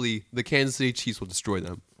 Absolutely, the Kansas City Chiefs will destroy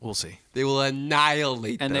them. We'll see. They will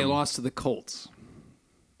annihilate them. And they lost to the Colts.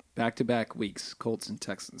 Back-to-back weeks, Colts and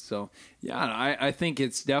Texans. So, yeah, I think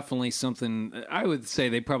it's definitely something. I would say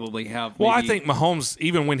they probably have. Well, I think Mahomes,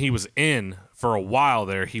 even when he was in for a while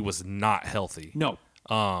there, he was not healthy. No.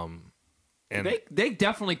 And They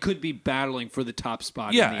definitely could be battling for the top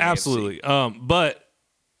spot. yeah, in the absolutely. But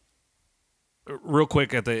real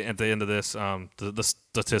quick at the end of this, the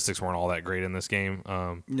statistics weren't all that great in this game.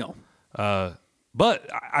 AFC. No. But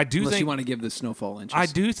I do Unless think you want to give the snowfall inches. I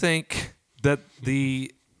do think that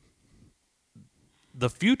the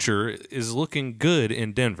future is looking good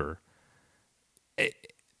in Denver.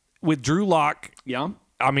 With Drew Lock, Yeah.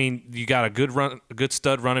 I mean, you got a good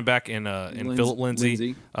stud running back in Philip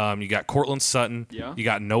Lindsay. You got Cortland Sutton. Yeah. You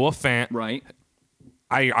got Noah Fant. Right.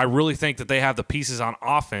 I really think that they have the pieces on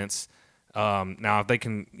offense. Now, if they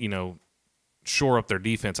can, shore up their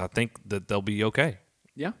defense, I think that they'll be okay.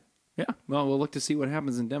 Yeah. Yeah. Well, we'll look to see what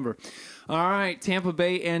happens in Denver. All right. Tampa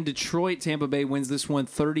Bay and Detroit. Tampa Bay wins this one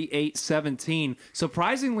 38-17.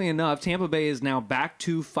 Surprisingly enough, Tampa Bay is now back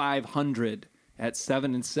to 500 at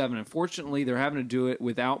 7-7. Unfortunately, they're having to do it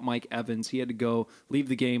without Mike Evans. He had to go leave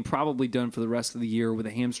the game, probably done for the rest of the year with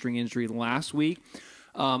a hamstring injury last week.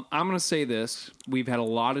 I'm going to say this. We've had a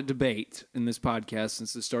lot of debate in this podcast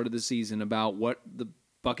since the start of the season about what the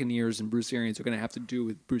Buccaneers and Bruce Arians are going to have to do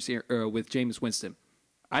with with Jameis Winston.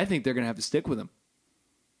 I think they're going to have to stick with him.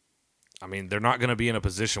 I mean, they're not going to be in a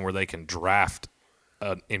position where they can draft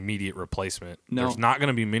an immediate replacement. No. There's not going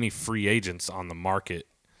to be many free agents on the market,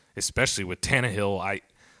 especially with Tannehill.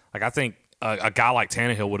 I think a guy like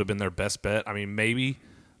Tannehill would have been their best bet. I mean, maybe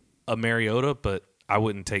a Mariota, but I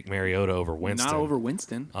wouldn't take Mariota over Winston. Not over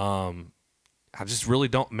Winston. I just really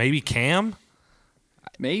don't. Maybe Cam,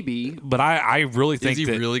 Maybe. but I really think Is he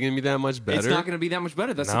that really going to be that much better? It's not going to be that much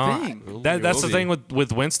better. That's no, the thing. that's the Will thing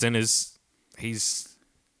with Winston is he's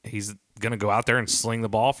going to go out there and sling the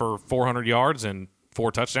ball for 400 yards and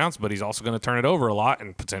 4 touchdowns, but he's also going to turn it over a lot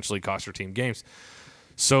and potentially cost your team games.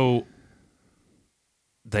 So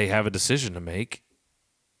they have a decision to make.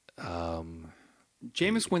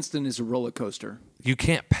 Jameis Winston is a roller coaster. You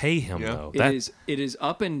can't pay him Yeah. though. It is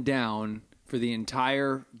up and down for the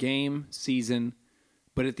entire game season,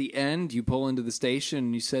 but at the end you pull into the station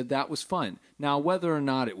and you said that was fun. Now whether or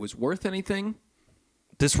not it was worth anything,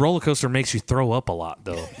 This roller coaster makes you throw up a lot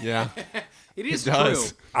though. Yeah. it is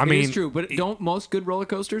does. true. I It mean, is true, but don't most good roller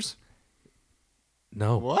coasters?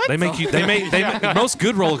 No, What? they make you. Most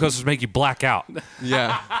good roller coasters make you black out,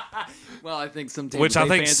 Yeah. Well, I think some which I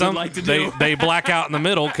think fans some would like to do. they black out in the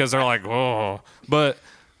middle because they're like, oh. But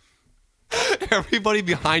Everybody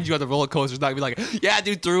behind you on the roller coaster is not gonna be like, yeah,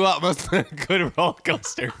 dude threw up. Must have been a good roller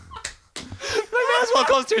coaster. Like, this roller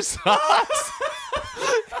coaster sucks.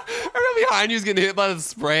 Everybody behind you is getting hit by the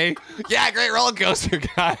spray. Yeah, great roller coaster,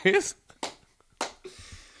 guys.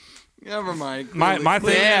 Never mind. My Clearly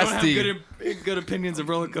thing- I don't have Nasty. good opinions of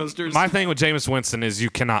roller coasters. My thing with Jameis Winston is you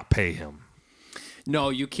cannot pay him. No,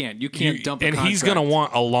 you can't. You can't dump a and he's contract. going to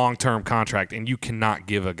want a long-term contract, and you cannot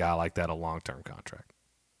give a guy like that a long-term contract.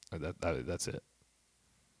 That's it.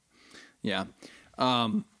 Yeah.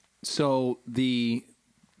 So the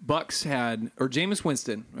Bucks had, or Jameis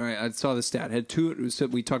Winston, all right, I saw the stat, had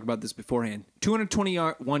we talked about this beforehand,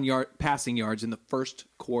 221 passing yards in the first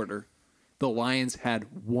quarter. The Lions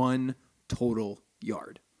had 1 total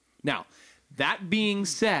yard. Now, that being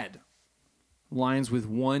said, Lions with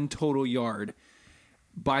 1 total yard,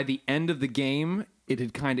 by the end of the game, it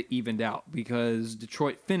had kind of evened out because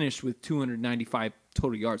Detroit finished with 295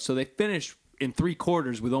 total yards. So they finished in 3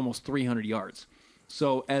 quarters with almost 300 yards.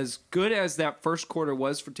 So as good as that first quarter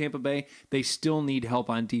was for Tampa Bay, they still need help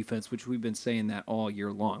on defense, which we've been saying that all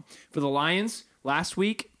year long. For the Lions, last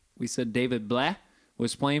week, we said David Bleh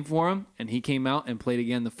was playing for him, and he came out and played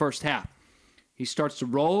again the first half. He starts to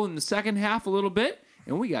roll in the second half a little bit,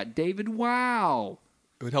 and we got David Wow.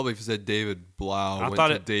 It would help if you said David Blau went thought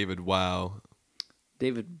to it- David Wow.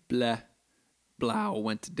 David Blau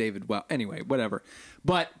went to David Wow. Anyway, whatever.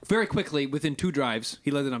 But very quickly, within 2 drives, he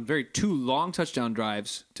led it on 2 long touchdown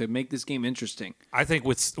drives to make this game interesting. I think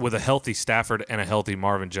with a healthy Stafford and a healthy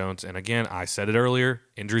Marvin Jones, and again, I said it earlier,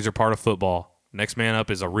 injuries are part of football. Next man up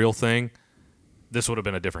is a real thing. This would have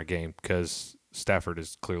been a different game because Stafford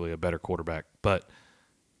is clearly a better quarterback. But,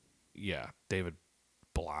 yeah, David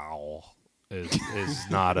Blau is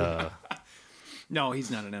not a... No,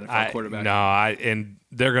 he's not an NFL quarterback. And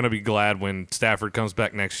they're going to be glad when Stafford comes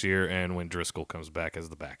back next year and when Driscoll comes back as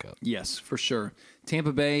the backup. Yes, for sure.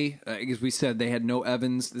 Tampa Bay, as we said, they had no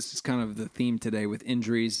Evans. This is kind of the theme today with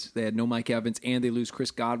injuries. They had no Mike Evans, and they lose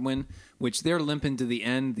Chris Godwin, which they're limping to the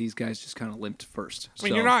end. These guys just kind of limped first. I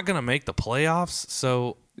mean, you're not going to make the playoffs,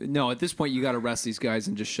 so... No, at this point, you got to rest these guys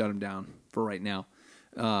and just shut them down for right now.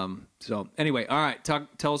 So, anyway, all right,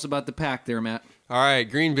 tell us about the pack there, Matt. All right,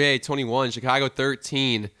 Green Bay 21, Chicago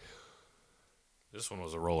 13. This one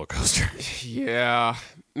was a roller coaster. Yeah,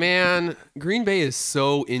 man, Green Bay is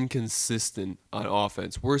so inconsistent on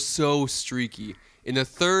offense. We're so streaky. In the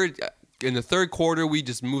third quarter, we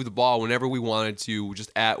just moved the ball whenever we wanted to,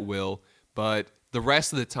 just at will. But the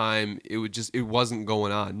rest of the time, it wasn't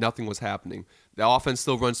going on. Nothing was happening. The offense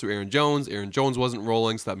still runs through Aaron Jones. Aaron Jones wasn't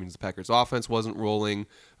rolling, so that means the Packers' offense wasn't rolling.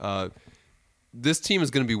 This team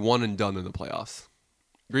is going to be one and done in the playoffs.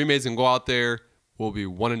 Green Bay's going to go out there, we'll be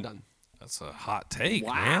one and done. That's a hot take,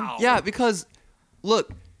 man. Yeah, because,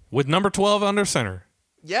 look. With number 12 under center.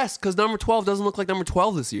 Yes, because number 12 doesn't look like number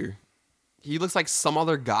 12 this year. He looks like some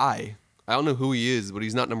other guy. I don't know who he is, but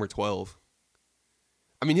he's not number 12.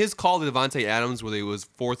 I mean, his call to Devontae Adams where he was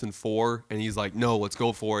 4th and 4, and he's like, no, let's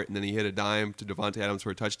go for it. And then he hit a dime to Devontae Adams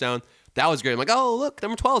for a touchdown. That was great. I'm like, oh, look,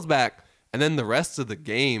 number 12's back. And then the rest of the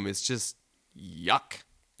game is just yuck.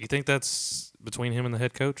 You think that's between him and the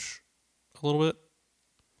head coach a little bit?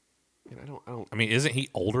 I mean, isn't he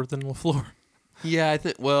older than LaFleur? Yeah, I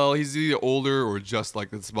think. Well, he's either older or just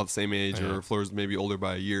like it's about the same age, Yeah. or LaFleur's maybe older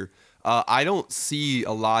by a year. I don't see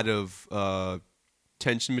a lot of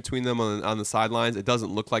tension between them on the sidelines. It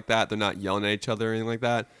doesn't look like that. They're not yelling at each other or anything like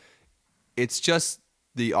that. It's just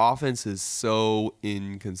the offense is so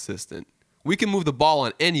inconsistent. We can move the ball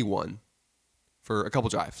on anyone for a couple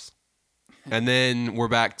drives, and then we're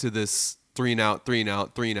back to this 3 and out, 3 and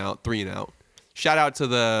out, 3 and out, 3 and out. Shout out to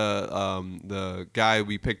the guy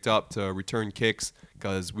we picked up to return kicks,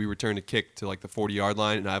 because we returned a kick to like the 40-yard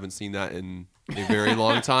line, and I haven't seen that in a very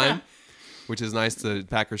long time, which is nice. The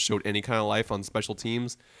Packers showed any kind of life on special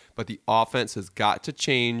teams, but the offense has got to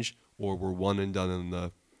change or we're one and done in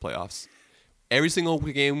the playoffs. Every single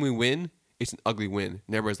game we win, it's an ugly win.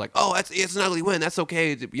 And everybody's like, oh, it's an ugly win. That's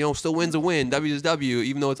okay. Still win's a win. W is W,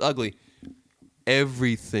 even though it's ugly.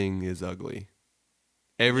 Everything is ugly.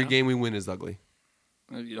 Every game we win is ugly.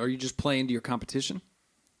 Are you just playing to your competition?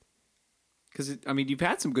 Because, you've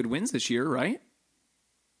had some good wins this year, right?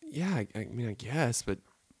 Yeah, I guess, but,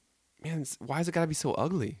 man, why has it got to be so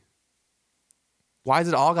ugly? Why has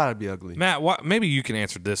it all got to be ugly? Matt, maybe you can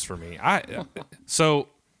answer this for me. So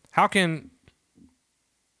how can,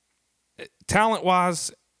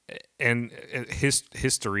 talent-wise and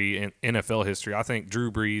history and NFL history, I think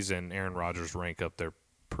Drew Brees and Aaron Rodgers rank up there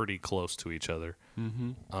pretty close to each other.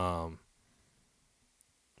 Mm-hmm.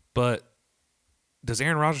 But does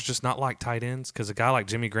Aaron Rodgers just not like tight ends? Because a guy like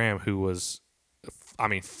Jimmy Graham, who was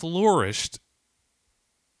flourished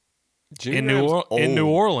Jimmy in Graham's New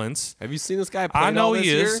old. Orleans. Have you seen this guy play I know all he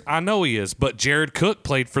this is. year? I know he is. But Jared Cook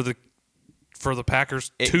played for the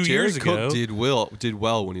Packers 2 years Jared ago. Cook did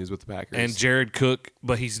well when he was with the Packers. And Jared Cook,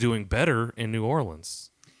 but he's doing better in New Orleans.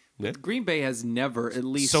 Yeah. Green Bay has never, at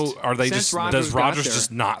least. So are they since just? Does got Rodgers there-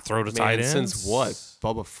 just not throw to Man, tight ends? since what?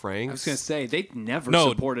 Bubba Franks? I was going to say, they never No.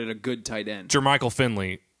 supported a good tight end. Jermichael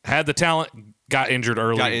Finley had the talent, got injured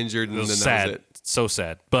early. Got injured, and it was then sad. that was it. So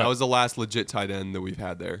sad. But That was the last legit tight end that we've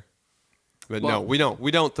had there. But Well- no, we don't.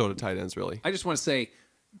 We don't throw to tight ends really. I just want to say,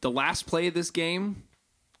 the last play of this game,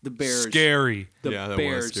 the Bears. scary. The Yeah, that was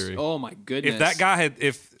Bears. scary. Oh, my goodness. If that guy had,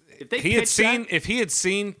 if they he had pitched seen, that- if he had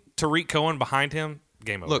seen Tariq Cohen behind him,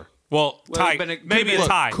 game over. Look. Well, Well, tie, but it maybe could've a been-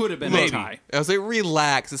 tie. could have been maybe. a tie. I was like,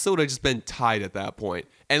 relax. It still would have just been tight at that point.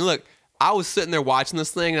 And look, I was sitting there watching this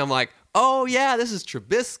thing, and I'm like, oh, yeah, this is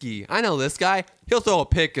Trubisky. I know this guy. He'll throw a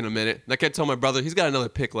pick in a minute. And I kept telling my brother, he's got another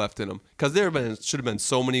pick left in him. Because should have been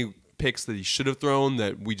so many picks that he should have thrown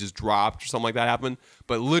that we just dropped or something like that happened.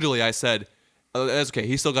 But literally, I said, oh, that's okay.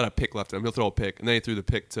 He's still got a pick left in him. He'll throw a pick. And then he threw the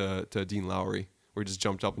pick to Dean Lowry, where he just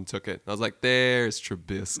jumped up and took it. And I was like, there's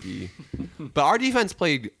Trubisky. But our defense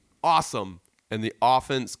played awesome. And the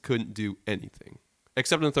offense couldn't do anything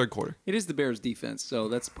except in the third quarter. It is the Bears' defense, so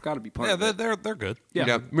that's got to be part Yeah, of it. they're good.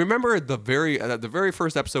 Yeah. Remember the very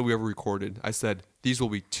first episode we ever recorded? I said these will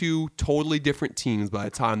be two totally different teams by the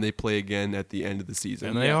time they play again at the end of the season.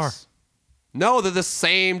 And they are. No, they're the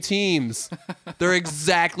same teams. They're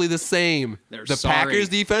exactly the same. They're the sorry. Packers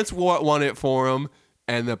defense won it for them,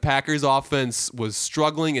 and the Packers offense was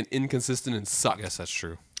struggling and inconsistent and I sucked. guess that's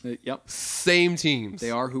true. Yep. Same teams.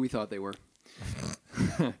 They are who we thought they were.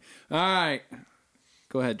 All right.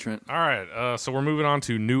 Go ahead, Trent. All right, so we're moving on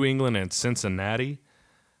to New England and Cincinnati.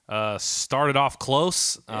 Started off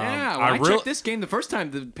close. Yeah, when I checked this game the first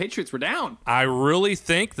time, the Patriots were down. I really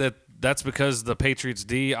think that's because the Patriots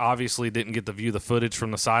D obviously didn't get to view the footage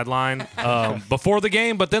from the sideline before the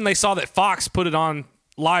game, but then they saw that Fox put it on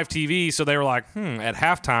live TV, so they were like, at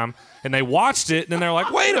halftime, and they watched it, and then they're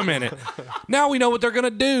like, wait a minute, now we know what they're going to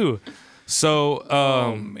do. So,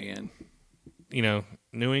 Oh, man.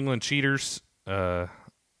 New England cheaters.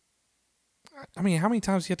 I mean, how many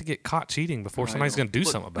times do you have to get caught cheating before somebody's going to do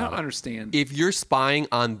something I about don't it? understand. If you're spying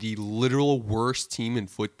on the literal worst team in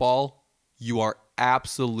football, you are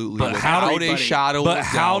absolutely But how do- without a shadow But of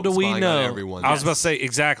how doubt do we spying on know? everyone. I was about to say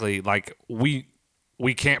exactly. Like we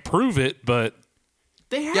can't prove it, but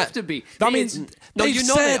They have to be. I mean, no, they've you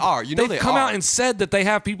know they said- are. You know they've they come are. out and said that they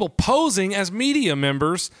have people posing as media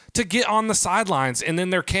members to get on the sidelines, and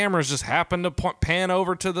then their cameras just happen to pan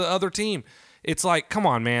over to the other team. It's like, come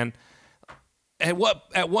on, man. At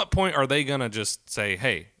what point are they gonna just say,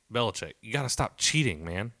 "Hey, Belichick, you got to stop cheating,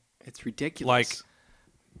 man"? It's ridiculous. Like,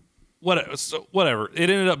 whatever. It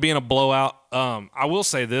ended up being a blowout. I will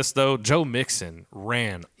say this though: Joe Mixon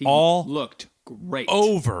ran he all looked great.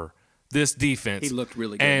 over this defense. He looked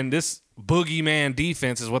really good. And this boogeyman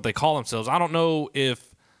defense is what they call themselves. I don't know if,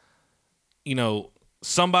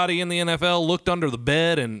 somebody in the NFL looked under the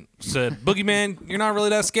bed and said, boogeyman, you're not really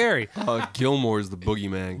that scary. Gilmore's the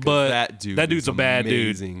boogeyman. 'Cause But that dude's is a bad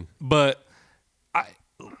amazing. dude. But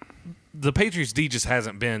the Patriots D just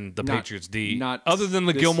hasn't been the Patriots D. not other than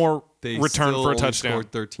the this- Gilmore They return still for a only touchdown.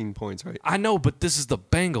 scored 13 points, right? I know, but this is the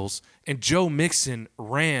Bengals, and Joe Mixon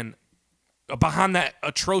ran behind that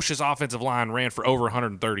atrocious offensive line, ran for over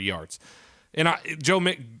 130 yards. And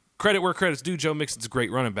credit where credit's due, Joe Mixon's a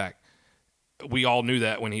great running back. We all knew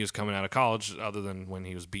that when he was coming out of college, other than when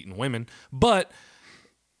he was beating women. But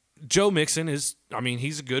Joe Mixon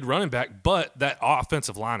he's a good running back, but that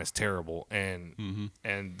offensive line is terrible, and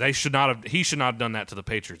he should not have done that to the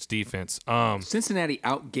Patriots defense. Cincinnati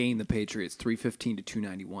outgained the Patriots 315 to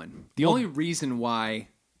 291. The only reason why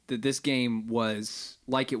that this game was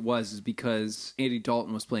like it was is because Andy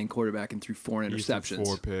Dalton was playing quarterback and threw 4 He threw interceptions.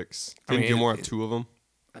 4 picks. Didn't Gilmore have 2 of them?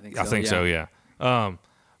 I think so, yeah.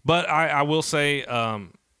 But I will say,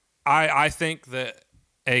 I think that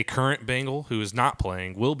a current Bengal who is not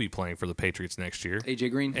playing will be playing for the Patriots next year.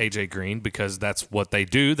 AJ Green, because that's what they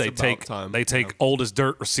do. They about take time. old as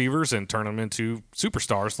dirt receivers and turn them into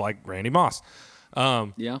superstars like Randy Moss.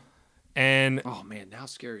 Yeah. And Oh man, how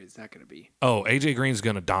scary is that going to be? AJ Green's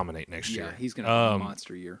going to dominate next Yeah, year. he's going to have a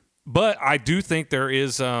monster year. But I do think there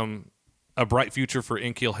is a bright future for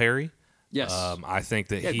N'Keal Harry. Yes. I think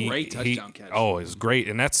that He had great touchdown catch. Oh, it's great,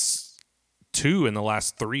 and that's 2 in the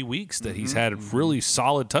last 3 weeks that he's had really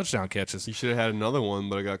solid touchdown catches He should have had another one,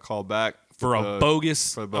 but I got called back for a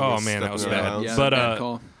bogus. for a bogus Oh man, that was stepping bad. around. Yeah, but bad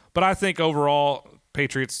call. but I think overall,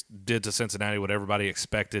 Patriots did to Cincinnati what everybody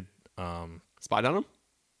expected. Spied on him?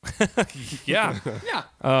 Yeah. Yeah.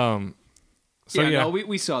 So No,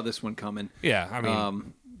 we saw this one coming. yeah. I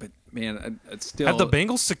mean, But man, it's still have the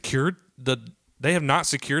Bengals secured They have not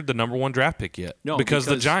secured the number 1 draft pick yet. No, because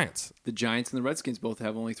the because Giants the Giants and the Redskins both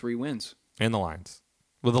have only 3 wins. and the Lions.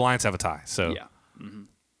 Well, the Lions have a tie. So Yeah.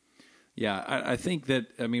 Yeah, I think that,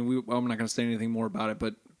 I'm not going to say anything more about it,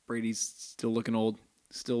 but Brady's still looking old.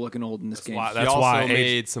 Still looking old in this game. why- He also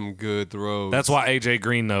made some good throws. that's why AJ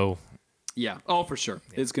Green though. Yeah. Oh, for sure.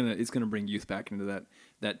 Yeah. It's gonna bring youth back into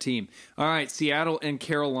that team. All right, Seattle and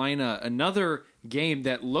Carolina. Another game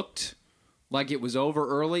that looked like it was over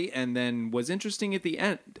early and then was interesting at the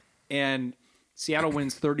end. And Seattle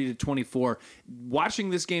wins 30-24. Watching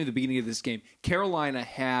this game, at the beginning of this game, Carolina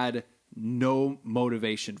had no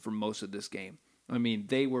motivation for most of this game. I mean,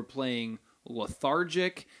 they were playing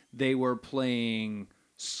lethargic. They were playing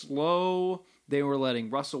slow. They were letting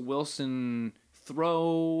Russell Wilson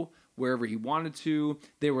throw wherever he wanted to.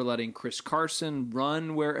 They were letting Chris Carson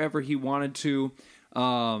run wherever he wanted to.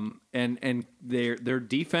 And their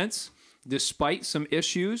defense, despite some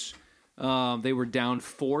issues, they were down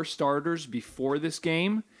 4 starters before this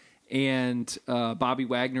game, and Bobby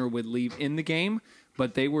Wagner would leave in the game,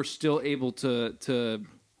 but they were still able to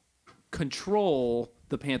control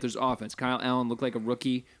the Panthers' offense. Kyle Allen looked like a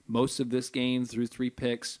rookie most of this game, threw 3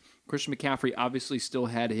 picks. Christian McCaffrey obviously still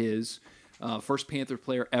had his first Panther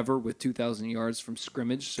player ever with 2,000 yards from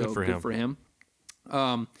scrimmage, so good for him.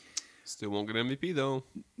 Still won't get MVP though.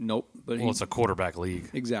 Nope. But It's a quarterback league.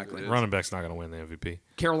 Exactly. Running back's not going to win the MVP.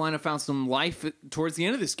 Carolina found some life towards the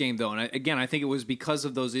end of this game, though. And I think it was because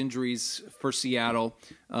of those injuries for Seattle.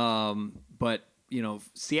 But,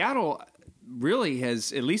 Seattle really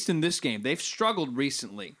has, at least in this game, they've struggled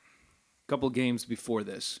recently. A couple games before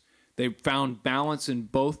this. They found balance in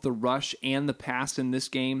both the rush and the pass in this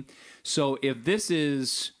game. So if this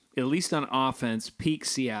is, at least on offense, peak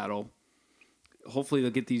Seattle, hopefully they'll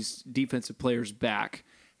get these defensive players back.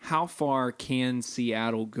 How far can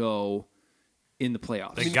Seattle go in the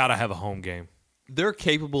playoffs? They got to have a home game. They're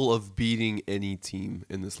capable of beating any team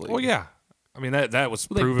in this league. Well, yeah. I mean, that was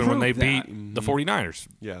proven when they beat the 49ers.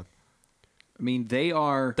 Yeah. I mean, they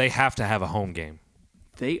have to have a home game.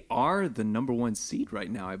 They are the number 1 seed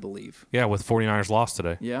right now, I believe. Yeah, with 49ers lost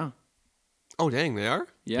today. Yeah. Oh, dang, they are?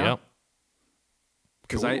 Yeah. Yep.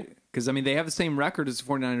 Because they have the same record as the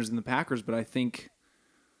 49ers and the Packers, but I think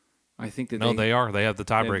that they are. They have the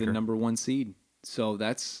they have the tiebreaker. number 1 seed. So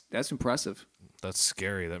that's impressive. That's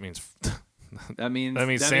scary. That means That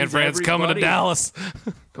means San Fran's coming to Dallas.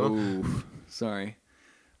 Oh, sorry.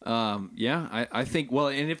 I think. Well,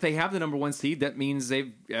 and if they have the number 1 seed, that means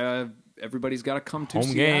they've everybody's got to come to home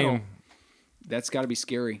Seattle. game. That's got to be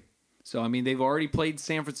scary. So they've already played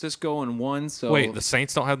San Francisco and won. So Wait, the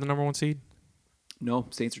Saints don't have the number 1 seed? No,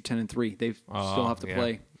 Saints are 10-3. They still have to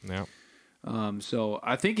play. Yeah. So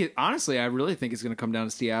I think honestly, I really think it's going to come down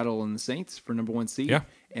to Seattle and the Saints for number 1 seed. Yeah.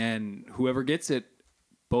 And whoever gets it,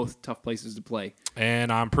 both tough places to play.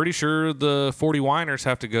 And I'm pretty sure the 49ers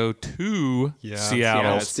have to go to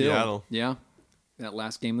Seattle. Seattle. Yeah. That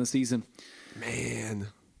last game of the season. Man.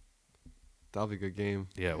 That'll be a good game.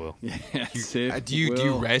 Yeah, it will. Yes, Do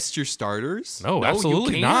you rest your starters? No, you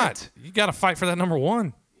absolutely can't. not. You got to fight for that number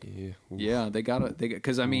 1. Yeah. Yeah,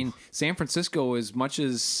 because San Francisco, as much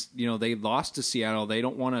as they lost to Seattle, they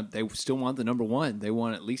don't want to. They still want the number 1. They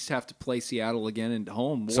want to at least have to play Seattle again at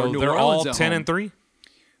home. So New they're Orleans all at 10-3.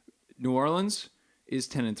 New Orleans is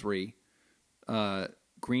 10-3.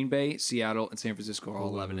 Green Bay, Seattle, and San Francisco are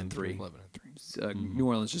all 11-3. 11-3. New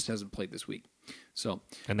Orleans just hasn't played this week. So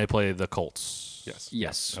And they play the Colts.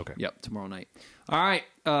 yes, Okay. Yep, tomorrow night. All right,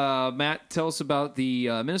 Matt, tell us about the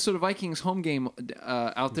Minnesota Vikings home game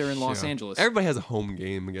out there in Los Angeles. Everybody has a home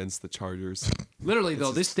game against the Chargers. Literally,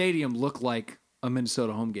 though, this stadium looked like a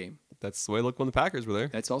Minnesota home game. That's the way it looked when the Packers were there.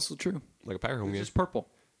 That's also true. Like a Packer home It's game. just purple.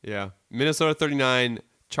 Yeah. Minnesota 39,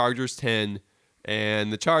 Chargers 10.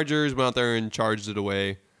 And the Chargers went out there and charged it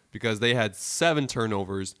away because they had 7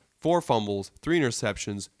 turnovers, 4 fumbles, 3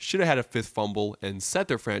 interceptions, should have had a 5th fumble and set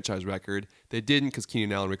their franchise record. They didn't because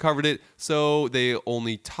Keenan Allen recovered it, so they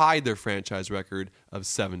only tied their franchise record of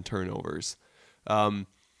 7 turnovers.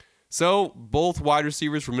 So both wide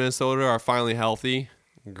receivers for Minnesota are finally healthy.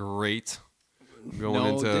 Great.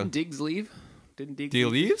 Didn't Diggs leave? Didn't Diggs He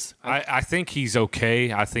leaves? I think he's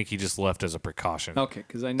okay. I think he just left as a precaution. Okay,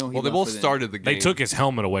 because I know he Well, they left both for the- started the game. They took his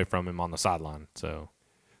helmet away from him on the sideline. So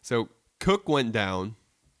Cook went down,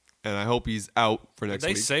 and I hope he's out for next did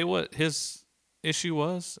they week. say what his issue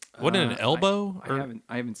was? Wasn't it an elbow?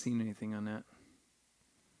 I haven't seen anything on that.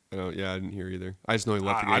 I didn't hear either. I just know he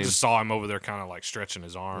left the game. I just saw him over there kind of like stretching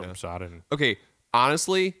his arm, Yeah. so I didn't. Okay,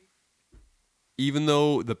 honestly, even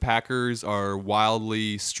though the Packers are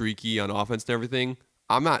wildly streaky on offense and everything,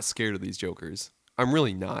 I'm not scared of these jokers. I'm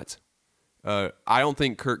really not. I don't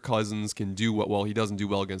think Kirk Cousins can do well. He doesn't do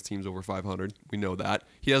well against teams over 500. We know that.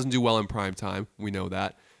 He doesn't do well in prime time. We know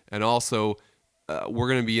that. And also, we're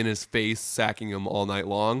going to be in his face, sacking him all night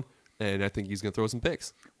long, and I think he's going to throw some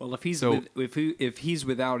picks. Well, if he's if he's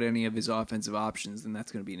without any of his offensive options, then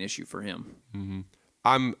that's going to be an issue for him. Mm-hmm.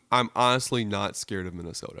 I'm honestly not scared of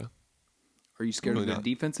Minnesota. Are you scared of their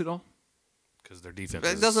defense at all? Because their defense.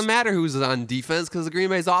 It doesn't matter who's on defense because the Green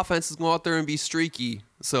Bay's offense is going out there and be streaky.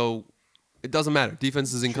 So it doesn't matter.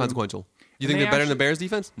 Defense is inconsequential. You think they're better than the Bears'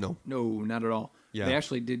 defense? No. No, not at all. Yeah. They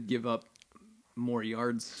actually did give up more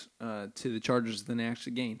yards to the Chargers than they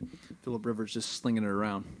actually gained. Phillip Rivers just slinging it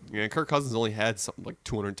around. Yeah, Kirk Cousins only had something like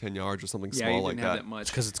 210 yards or something small like that much.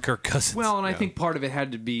 Because it's Kirk Cousins. Well, and I think part of it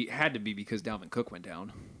had to be because Dalvin Cook went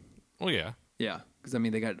down. Oh yeah. Yeah, because I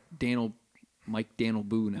mean they got Mike Daniel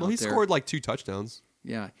Boone out there. Well, he scored like 2 touchdowns.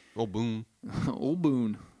 Yeah. Oh, Boone. Old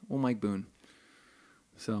Boone. Old Mike Boone.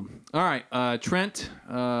 So, all right, Trent.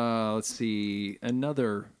 Let's see,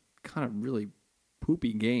 another kind of really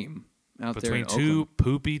poopy game out between there in two Oakland.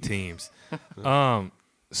 poopy teams.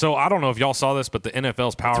 So I don't know if y'all saw this, but the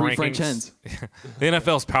NFL's power Three rankings. French hens. The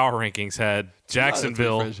NFL's power rankings had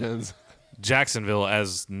Jacksonville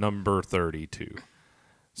as number 32.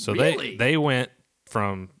 So Really? they went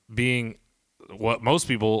from being what most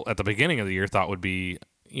people at the beginning of the year thought would be,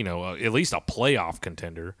 at least a playoff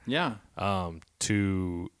contender, Yeah.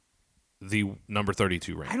 to the number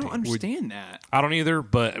 32 ranked. I don't team. understand that. I don't either,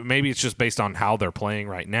 but maybe it's just based on how they're playing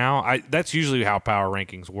right now. That's usually how power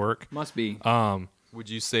rankings work. Must be. Would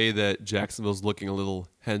you say that Jacksonville's looking a little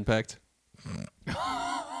henpecked?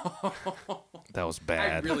 That was I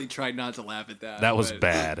bad. really tried not to laugh at that. That was but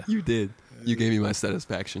bad. You did. You gave me my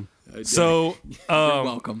satisfaction. I did. So, You're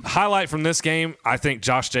welcome. highlight from this game, I think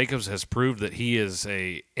Josh Jacobs has proved that he is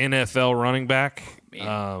a NFL running back.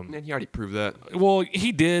 Man, he already proved that. Well,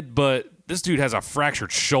 he did, but this dude has a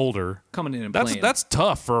fractured shoulder. Coming in and That's playing. that's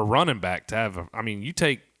tough for a running back to have. You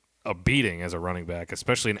take a beating as a running back,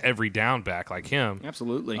 especially an every down back like him.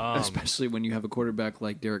 Absolutely. Especially when you have a quarterback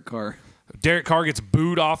like Derek Carr. Derek Carr gets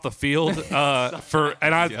booed off the field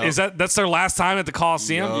that's their last time at the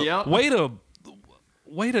Coliseum. Yep.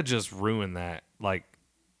 Way to just ruin that. Like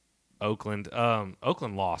Oakland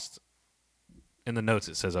lost. In the notes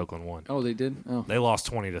it says Oakland won. Oh, they did? Oh. They lost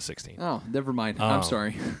 20-16. Oh, never mind. I'm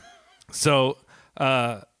sorry. So,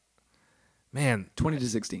 man,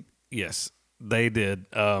 20-16. yes, they did.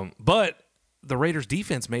 But the Raiders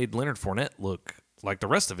defense made Leonard Fournette look like the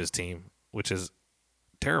rest of his team, which is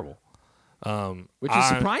terrible. Which is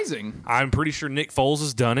surprising. I'm pretty sure Nick Foles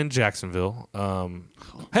is done in Jacksonville.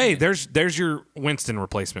 Hey, there's your Winston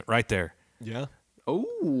replacement right there. Yeah.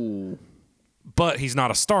 Oh. But he's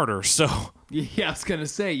not a starter, so Yeah, I was going to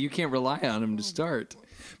say, you can't rely on him to start.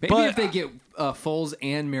 Maybe But- if they get Foles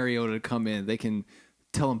and Mariota to come in, they can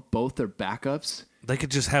tell them both their backups. they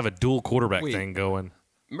could just have a dual quarterback Wait. thing going.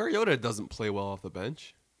 Mariota doesn't play well off the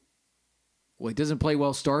bench. Well, he doesn't play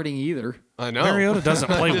well starting either. I know. Mariota doesn't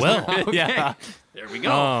play well. Okay. Yeah. There we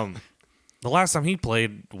go. The last time he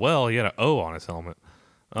played well, he had an O on his helmet.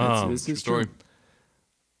 This is story. true.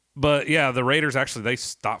 But yeah, the Raiders actually they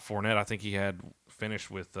stopped Fournette. I think he had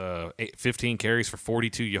finished with 15 carries for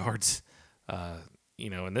 42 yards.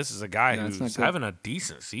 And this is a guy Yeah, it's not who's good. having a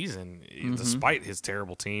decent season despite his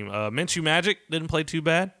terrible team. Minshew Magic didn't play too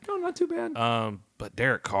bad. No, not too bad. But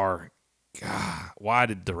Derek Carr, God, why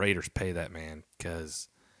did the Raiders pay that man? Because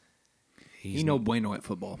he's no bueno at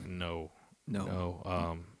football. no.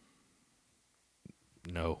 No.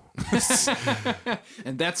 No.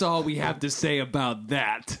 And that's all we have to say about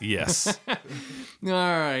that. Yes. All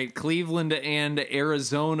right, Cleveland and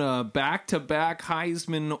Arizona, back-to-back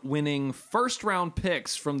Heisman-winning first-round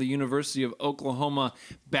picks from the University of Oklahoma,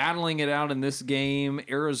 battling it out in this game.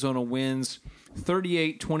 Arizona wins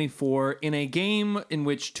 38-24 in a game in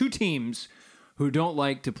which two teams who don't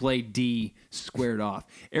like to play D squared off.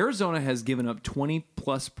 Arizona has given up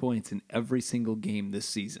 20-plus points in every single game this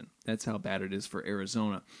season. That's how bad it is for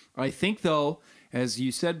Arizona. I think, though, as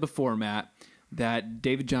you said before, Matt, that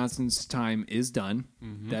David Johnson's time is done.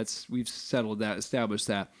 We've settled that, established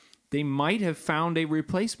that. They might have found a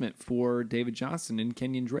replacement for David Johnson in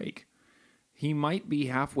Kenyon Drake. He might be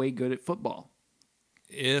halfway good at football.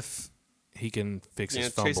 If he can fix Yeah,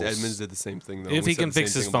 his fumbles. Chase Edmonds did the same thing, though. If We he said can the same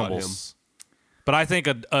fix his thing about fumbles. But I think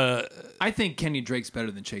I think Kenyon Drake's better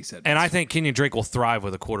than Chase Edmonds. and I think Kenyon Drake will thrive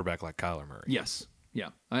with a quarterback like Kyler Murray. Yes. Yeah.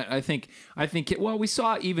 I think. Well, we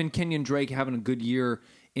saw even Kenyon Drake having a good year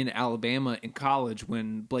in Alabama in college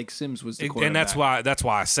when Blake Sims was the quarterback. And that's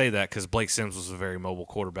why I say that, because Blake Sims was a very mobile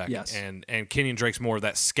quarterback. Yes. And Kenyon Drake's more of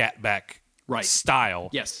that scat back style.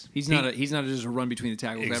 Yes, he's not just a run between the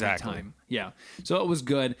tackles every time. Yeah, so it was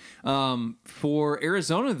good. For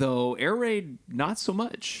Arizona though, air raid not so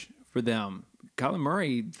much for them. Kyler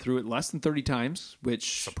Murray threw it less than 30 times,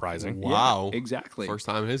 which surprising. Wow, exactly. First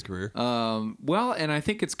time in his career. Well, and I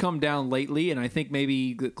think it's come down lately, and I think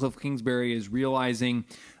maybe Cliff Kingsbury is realizing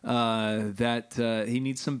that he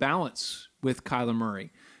needs some balance with Kyler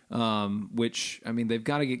Murray. Which, I mean, they've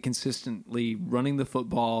got to get consistently running the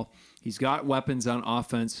football. He's got weapons on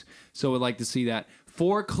offense, so we'd like to see that.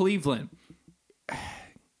 For Cleveland,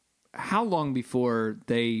 how long before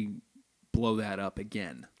they blow that up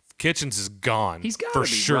again? Kitchens is gone. He's got for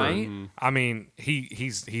to be, sure. right? I mean,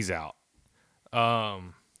 he's out. How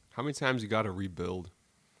many times you got to rebuild?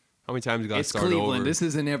 How many times you got to start Cleveland. over? This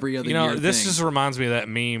isn't every other year This thing. just reminds me of that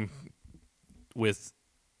meme with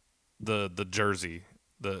the jersey.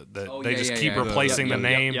 They just keep replacing the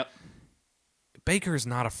name. Yep. Baker is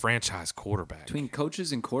not a franchise quarterback. Between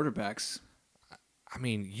coaches and quarterbacks. I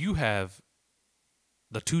mean, you have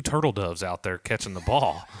the two turtle doves out there catching the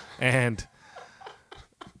ball, and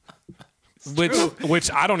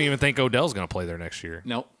which I don't even think Odell's going to play there next year.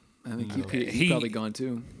 Nope. I think he's probably gone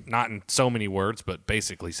too. Not in so many words, but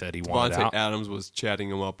basically said he wanted out. Adams was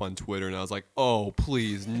chatting him up on Twitter, and I was like, "Oh,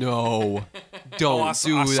 please, no, don't I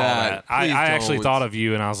do saw that." I actually don't. thought of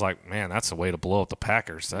you, and I was like, "Man, that's a way to blow up the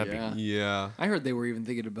Packers." That'd be Yeah, I heard they were even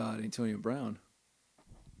thinking about Antonio Brown.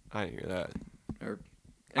 I didn't hear that. Or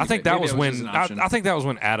I think that was when I think that was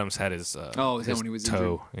when Adams had his is that when he was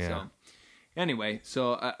toe. injured? Yeah. So, anyway,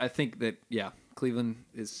 so I think that Cleveland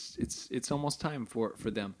it's almost time for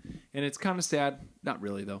them, and it's kind of sad. Not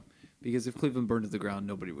really though, because if Cleveland burned to the ground,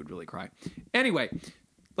 nobody would really cry. Anyway,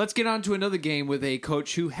 let's get on to another game with a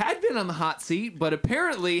coach who had been on the hot seat, but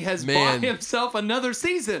apparently has bought himself another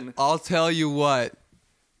season. I'll tell you what,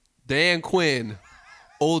 Dan Quinn,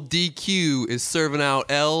 old DQ, is serving out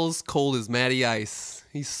L's cold as Matty Ice.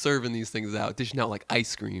 He's serving these things out, dishing out like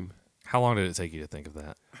ice cream. How long did it take you to think of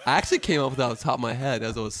that? I actually came up with that off the top of my head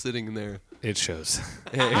as I was sitting in there. It shows.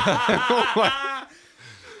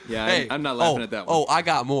 Yeah, I'm not laughing at that one. Oh, I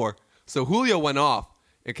got more. So Julio went off.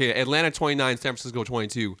 Okay, Atlanta 29, San Francisco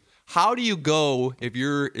 22. How do you go if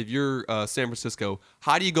you're San Francisco?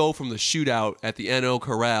 How do you go from the shootout at the NO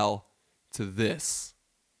Corral to this?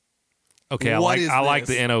 Okay, I like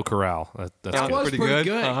the NO Corral. That's that good. was pretty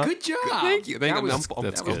good. Uh-huh. Good job. Thank you. That was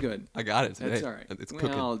good. good. I got it today. That's all right. It's cooking.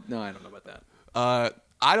 Well, no, I don't know about that.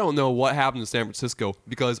 I don't know what happened to San Francisco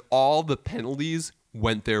because all the penalties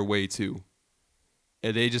went their way too.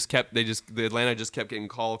 And the Atlanta just kept getting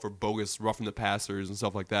called for bogus roughing the passers and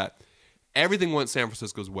stuff like that. Everything went San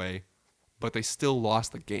Francisco's way, but they still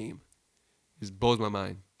lost the game. It just blows my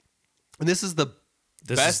mind. And this is the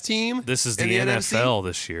best team. This is the in the NFL NFC?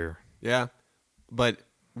 this year. Yeah, but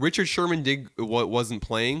Richard Sherman wasn't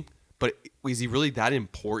playing. But is he really that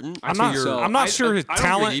important? I'm not sure his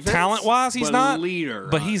talent wise he's not a leader,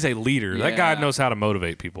 but he's a leader. That guy Yeah. knows how to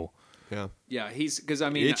motivate people. Yeah, Yeah, he's because I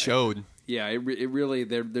mean it showed. Yeah, it really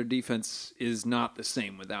their defense is not the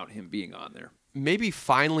same without him being on there. Maybe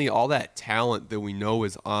finally all that talent that we know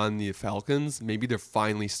is on the Falcons, maybe they're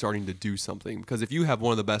finally starting to do something. Because if you have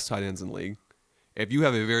one of the best tight ends in the league, if you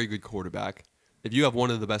have a very good quarterback, if you have one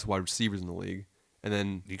of the best wide receivers in the league, and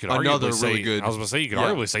then You could another arguably say, really good, I was going to say you could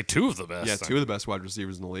arguably say two of the best. yeah, two of the best wide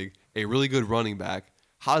receivers in the league, a really good running back.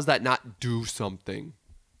 How does that not do something?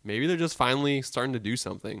 Maybe they're just finally starting to do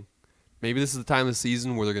something. Maybe this is the time of the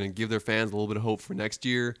season where they're going to give their fans a little bit of hope for next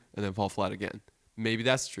year and then fall flat again. Maybe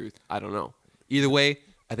that's the truth. I don't know. Either way,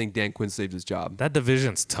 I think Dan Quinn saved his job. That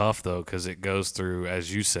division's tough though because it goes through,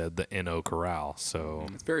 as you said, the NO Corral. So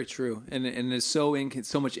It's very true, and there's so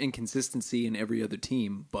much inconsistency in every other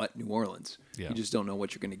team but New Orleans. Yeah. You just don't know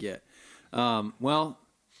what you're going to get. Well,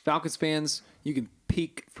 Falcons fans, you can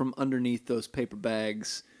peek from underneath those paper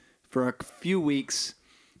bags for a few weeks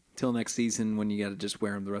till next season when you got to just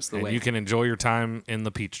wear them the rest of the way. you can enjoy your time in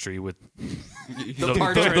the peach tree with the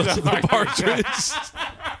partridge. the partridge.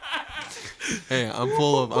 Hey, I'm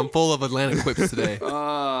full of Atlanta quips today.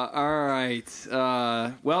 All right.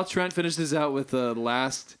 Well, Trent finishes out with the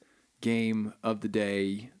last game of the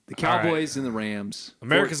day: the Cowboys and the Rams.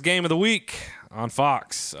 America's Game of the Week on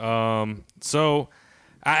Fox. So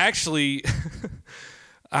I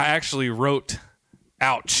actually wrote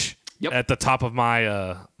 "ouch" at the top of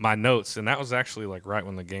my my notes, and that was actually like right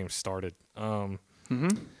when the game started. And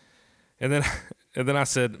then I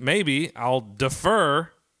said maybe I'll defer,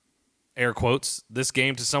 air quotes, this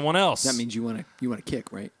game to someone else. That means you want to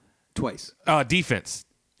kick, right? Twice. Defense.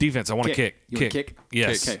 Defense. I want to kick. You want kick?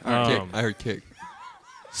 Yes. Okay, all right. Kick. I heard kick.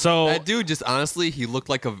 So That dude just honestly, he looked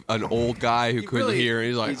like an old guy who couldn't hear.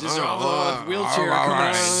 He's like, he's just wheelchair coming out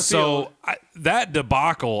on the field. So that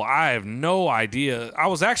debacle, I have no idea. I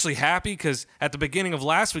was actually happy because at the beginning of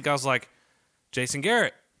last week, I was like, Jason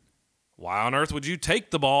Garrett, why on earth would you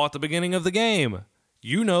take the ball at the beginning of the game?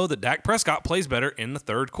 You know that Dak Prescott plays better in the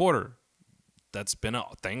third quarter. That's been a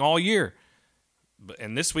thing all year.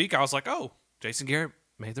 And this week, I was like, oh, Jason Garrett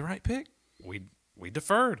made the right pick. We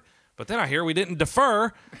deferred. But then I hear we didn't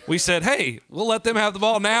defer. We said, hey, we'll let them have the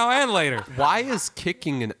ball now and later. why is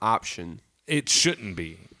kicking an option? It shouldn't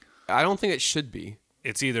be. I don't think it should be.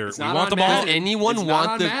 It's either It's we not want on the ball. Madden. Anyone It's not want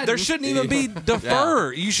on the? Madden. There shouldn't even be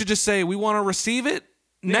defer. You should just say we want to receive it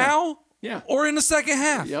now Yeah. or in the second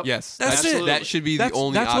half. Yep. Yes, That's it. That should be the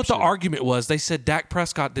only. That's option. what the argument was. They said Dak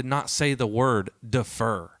Prescott did not say the word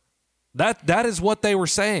defer. That is what they were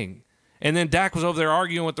saying. And then Dak was over there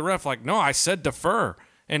arguing with the ref like, no, I said defer.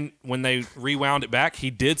 And when they rewound it back, he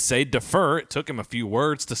did say defer. It took him a few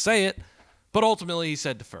words to say it, but ultimately he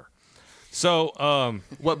said defer. So,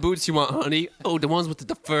 What boots you want, honey? Oh, the ones with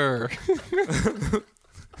the fur.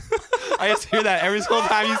 I used to hear that every single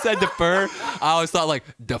time you said defer. I always thought like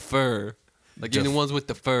defer, like the ones with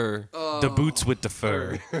the fur. the boots with the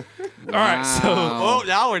fur. All right, so Oh,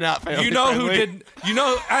 now we're not. you know who did? You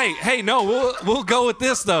know, hey, no, we'll go with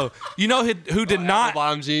this though. You know who did not?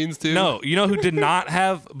 Bottom jeans too. No, you know who did not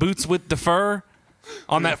have boots with the fur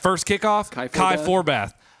on that first kickoff? Kai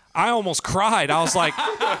Forbath. I almost cried. I was like,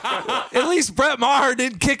 at least Brett Maher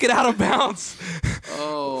didn't kick it out of bounds.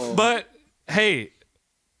 Oh. But hey,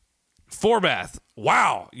 Forbath,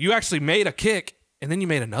 wow, you actually made a kick, and then you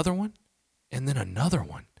made another one, and then another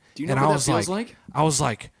one. Do you know and what I that was feels like? I was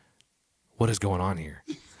like, what is going on here?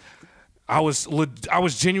 I was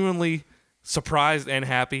genuinely surprised and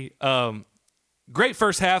happy. Great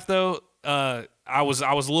first half though. I was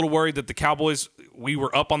a little worried that the Cowboys, we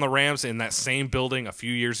were up on the Rams in that same building a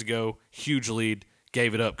few years ago, huge lead,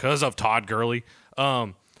 gave it up because of Todd Gurley.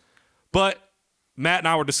 But Matt and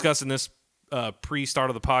I were discussing this pre-start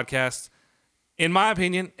of the podcast. In my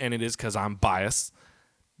opinion, and it is because I'm biased,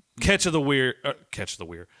 Catch of the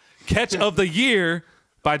Year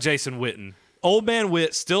by Jason Witten. Old man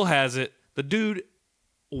Witt still has it. The dude,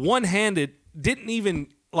 one-handed, didn't even,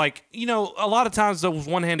 like, you know, a lot of times those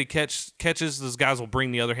one-handed catches, those guys will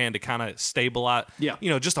bring the other hand to kind of stabilize, Yeah. you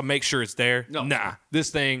know, just to make sure it's there. No. Nah, this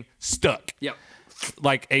thing stuck. Yep.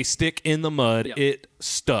 Like a stick in the mud, Yep. it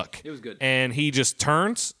stuck. It was good. And he just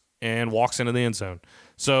turns and walks into the end zone.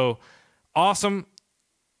 So, awesome.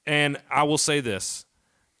 And I will say this.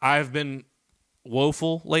 I've been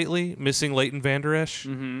woeful lately, missing Leighton Vander Esch.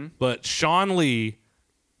 Mm-hmm. But Sean Lee,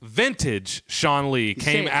 vintage Sean Lee,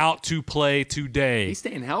 came staying- out to play today. He's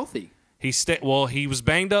staying healthy. He was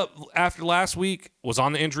banged up after last week, was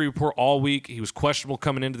on the injury report all week. He was questionable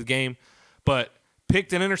coming into the game, but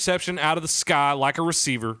picked an interception out of the sky like a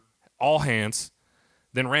receiver, all hands,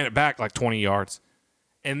 then ran it back like 20 yards.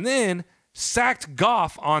 And then sacked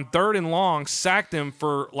Goff on 3rd and long, sacked him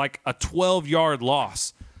for like a 12-yard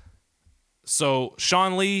loss. So,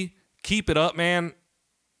 Sean Lee, keep it up, man.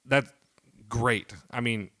 That's great. I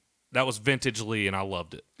mean, that was vintage Lee, and I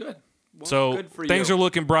loved it. Good. Well, So good for things you. are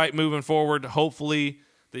looking bright moving forward. Hopefully,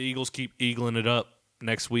 the Eagles keep eagling it up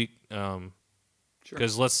next week.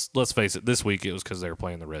 Because let's face it, this week it was because they were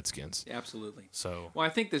playing the Redskins. Absolutely. So Well, I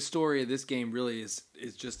think the story of this game really is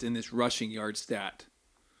just in this rushing yard stat.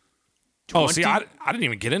 see, I didn't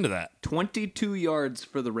even get into that. 22 yards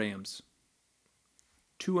for the Rams.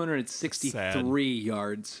 263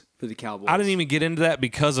 yards for the Cowboys. I didn't even get into that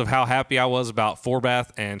because of how happy I was about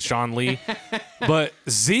Forbath and Sean Lee. But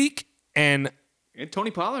Zeke and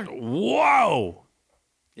Tony Pollard. whoa,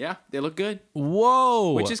 Yeah, they look good.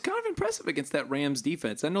 whoa, Which is kind of impressive against that Rams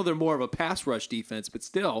defense. I know they're more of a pass rush defense, but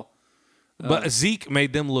still. but Zeke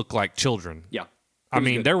made them look like children. Yeah. I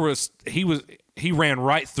mean, he ran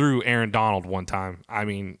right through Aaron Donald one time. I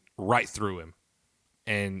mean, right through him,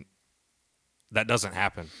 and that doesn't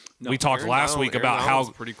happen. We talked Aaron last Donald- week Aaron about Donald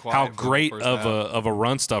was pretty quiet how for the great first of half. of a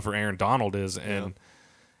run stuffer Aaron Donald is, and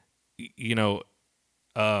you know,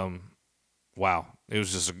 wow, it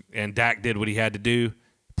was just and Dak did what he had to do,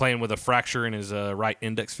 playing with a fracture in his right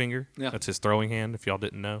index finger. Yeah. That's his throwing hand, if y'all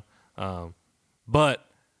didn't know. But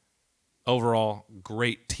overall,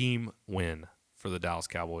 great team win for the Dallas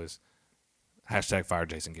Cowboys. # fire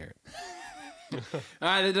Jason Garrett. All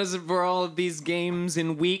right, that does it for all of these games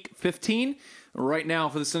in Week 15. Right now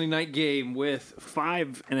for the Sunday night game with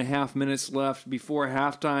 5.5 minutes left before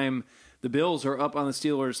halftime, the Bills are up on the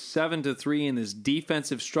Steelers 7-3 in this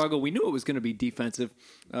defensive struggle. We knew it was going to be defensive.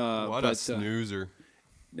 What a but, snoozer.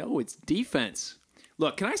 No, it's defense.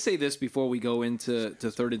 Look, can I say this before we go into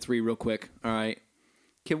 3rd and 3 real quick? All right.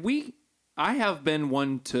 Can we... I have been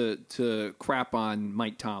one to crap on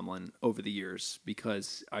Mike Tomlin over the years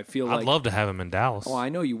because I feel like... I'd love to have him in Dallas. Oh, I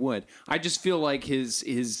know you would. I just feel like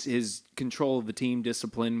his control of the team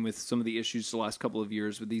discipline with some of the issues the last couple of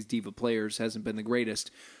years with these diva players hasn't been the greatest.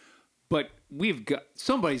 But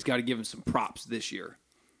somebody's got to give him some props this year.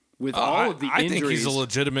 With all of the injuries. I think he's a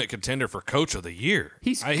legitimate contender for Coach of the Year.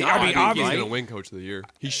 He's He's obviously going to win Coach of the Year.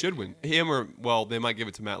 He should win. Him or, well, they might give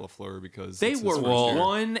it to Matt LaFleur because they it's his were first year.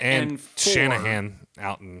 1 and 4. Shanahan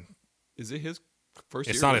out in. Is it his first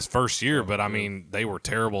year? It's not his first year, but I mean, they were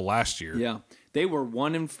terrible last year. Yeah. They were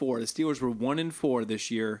 1 and 4. The Steelers were 1 and 4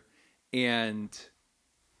 this year and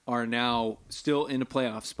are now still in a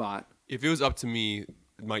playoff spot. If it was up to me,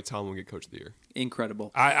 Mike Tomlin would get Coach of the Year.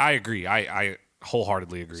 Incredible. I agree. I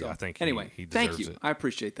wholeheartedly agree. So, I think anyway, he deserves thank you. it. I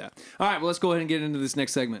appreciate that. All right, well, let's go ahead and get into this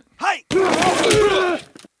next segment. Hi.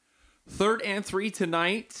 3rd and 3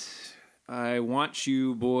 tonight. I want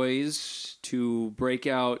you boys to break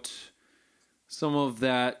out some of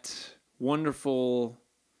that wonderful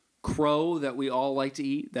crow that we all like to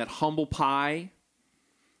eat, that humble pie.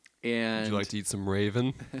 And Would you like to eat some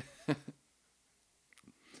Raven?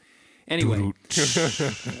 anyway,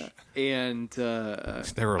 and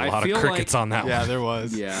There were a I lot of feel crickets like- on that Yeah, one. there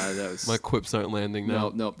was. yeah, that was My quips aren't landing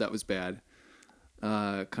now. Nope, that was bad.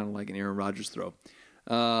 Kind of like an Aaron Rodgers throw.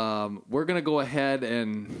 We're gonna go ahead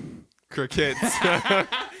and Crickets.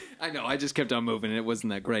 I know I just kept on moving and it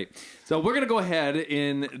wasn't that great. So we're gonna go ahead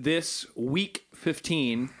in this week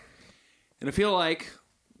 15, and I feel like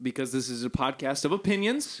because this is a podcast of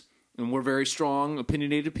opinions and we're very strong,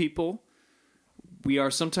 opinionated people, we are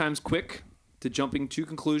sometimes quick to jumping to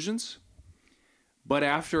conclusions. But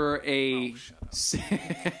after a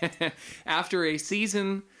after a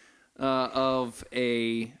season of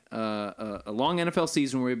a long NFL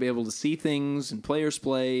season where we'll be able to see things and players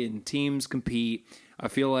play and teams compete, I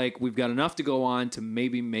feel like we've got enough to go on to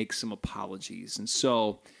maybe make some apologies. And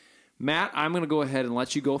so, Matt, I'm going to go ahead and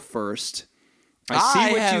let you go first. I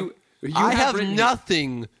have written here.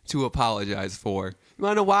 nothing to apologize for. You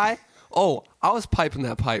want to know why? Oh, I was piping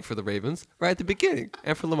that pipe for the Ravens right at the beginning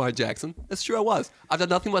and for Lamar Jackson. That's true, I was. I've done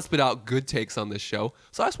nothing but spit out good takes on this show.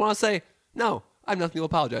 So I just want to say, no, I have nothing to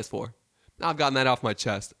apologize for. Now I've gotten that off my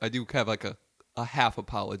chest. I do have like a half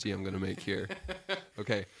apology I'm going to make here.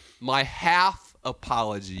 Okay. My half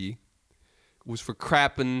apology was for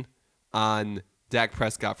crapping on Dak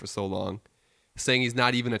Prescott for so long, saying he's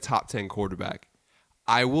not even a top 10 quarterback.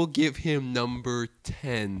 I will give him number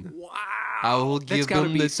 10. Wow. I will That's give got to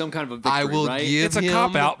him be some kind of a victory, I will right? give It's a him,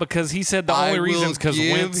 cop out because he said the only reason is because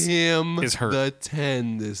Wentz him is hurt. the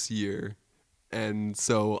 10 this year. And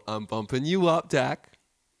so I'm bumping you up, Dak.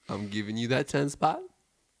 I'm giving you that 10 spot.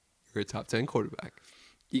 You're a top 10 quarterback.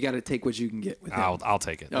 You got to take what you can get with him. I'll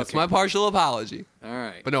take it. That's Okay. my partial apology. All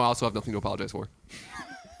right. But no, I also have nothing to apologize for.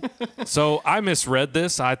 So I misread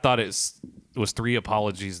this. I thought it was 3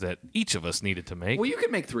 apologies that each of us needed to make. Well, you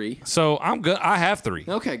could make 3. So I'm good. I have 3.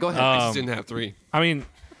 Okay, go ahead. I just didn't have 3. I mean,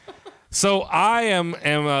 so I am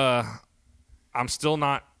I'm still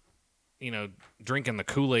not, drinking the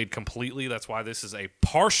Kool-Aid completely. That's why this is a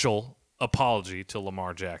partial apology to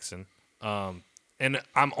Lamar Jackson. And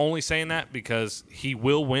I'm only saying that because he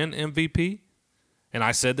will win MVP, and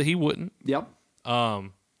I said that he wouldn't. Yep.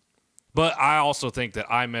 But I also think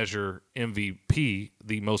that I measure MVP,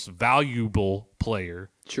 the most valuable player.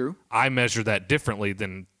 True. I measure that differently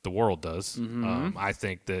than the world does. Mm-hmm. I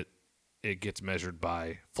think that it gets measured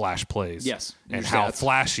by flash plays. Yes, And your how stats.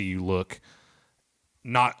 flashy you look,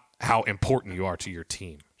 not how important you are to your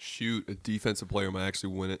team. Shoot, a defensive player might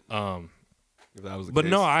actually win it. If that was the But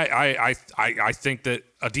case. no, I think that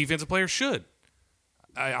a defensive player should.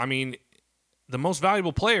 I mean, the most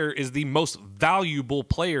valuable player is the most valuable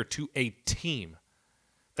player to a team.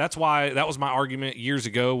 That's why that was my argument years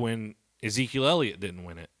ago when Ezekiel Elliott didn't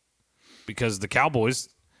win it. Because the Cowboys,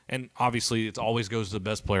 and obviously it always goes to the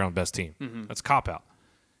best player on the best team. Mm-hmm. That's a cop-out.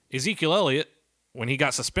 Ezekiel Elliott, when he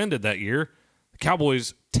got suspended that year, the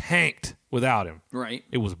Cowboys tanked without him. Right.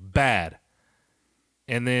 It was bad.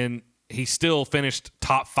 And then he still finished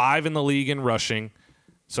top 5 in the league in rushing,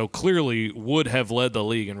 so clearly would have led the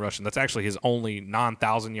league in rushing. That's actually his only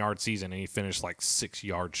non-1,000-yard season, and he finished like 6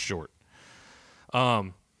 yards short.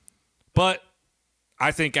 But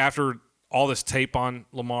I think after all this tape on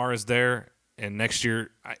Lamar is there, and next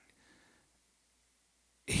year,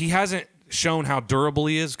 he hasn't shown how durable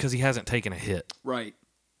he is because he hasn't taken a hit. Right.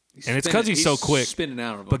 And it's because he's so quick. Spinning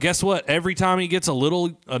out of him. But guess what? Every time he gets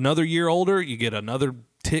another year older, you get another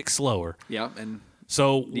tick slower. Yeah, and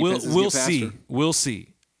So Defenses we'll get see. faster. We'll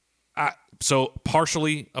see. So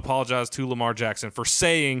partially apologize to Lamar Jackson for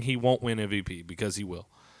saying he won't win MVP because he will.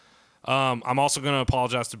 I'm also going to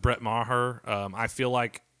apologize to Brett Maher. I feel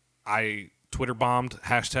like I Twitter bombed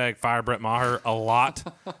 #fire Brett Maher a lot.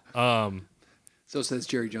 So says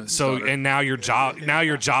Jerry Jones. And now you're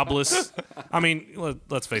jobless. I mean,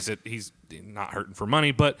 let's face it, he's not hurting for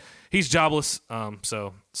money, but he's jobless.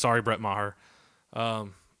 So sorry, Brett Maher.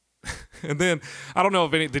 And then I don't know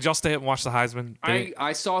if did y'all stay up and watch the Heisman?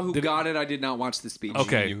 I saw who got it. I did not watch the speech.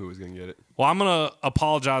 Okay. I knew who was going to get it. Well, I'm going to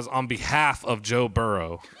apologize on behalf of Joe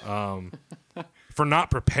Burrow for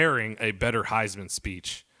not preparing a better Heisman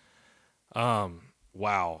speech.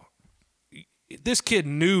 Wow. This kid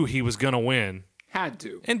knew he was going to win. Had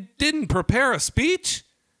to. And didn't prepare a speech?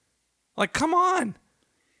 Like, come on.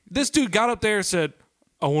 This dude got up there and said,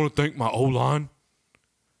 I want to thank my O-line.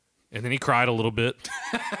 And then he cried a little bit.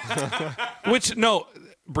 Which, no,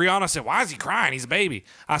 Brianna said, why is he crying? He's a baby.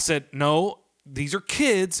 I said, no, these are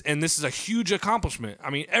kids, and this is a huge accomplishment. I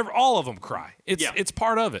mean, all of them cry. It's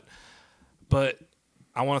part of it. But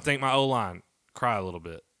I want to thank my O-line. Cry a little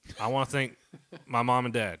bit. I want to thank my mom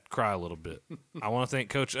and dad. Cry a little bit. I want to thank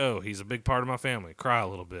Coach O. He's a big part of my family. Cry a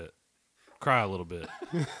little bit. Cry a little bit.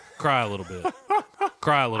 Cry a little bit.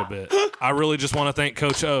 Cry a little bit. I really just want to thank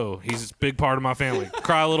Coach O. He's a big part of my family.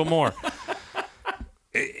 Cry a little more.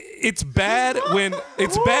 It's bad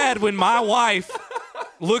when my wife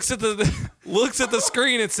looks at the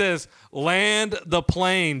screen and says, "Land the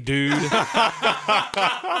plane, dude,"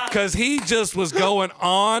 because he just was going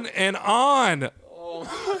on and on,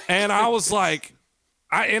 and I was like.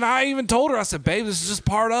 I even told her, I said, babe, this is just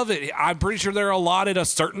part of it. I'm pretty sure they're allotted a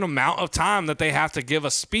certain amount of time that they have to give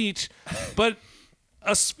a speech. But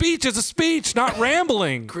a speech is a speech, not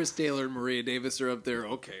rambling. Chris Taylor and Maria Davis are up there.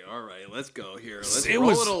 Okay, all right, let's go here. Let's it roll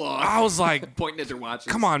was, it along. I was like, pointing at their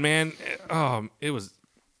watches. Come on, man. It was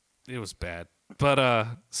bad. But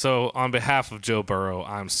so on behalf of Joe Burrow,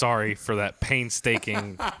 I'm sorry for that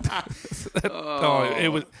painstaking.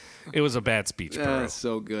 It was a bad speech, Burrow. That's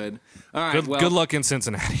so good. All right, good luck in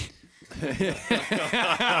Cincinnati.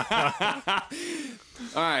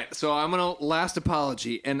 All right, so I'm going to last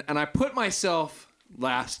apology. And I put myself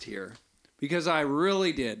last here because I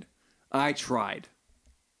really did. I tried.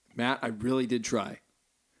 Matt, I really did try.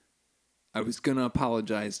 I was going to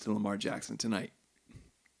apologize to Lamar Jackson tonight.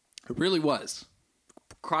 It really was.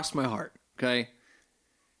 Crossed my heart, okay?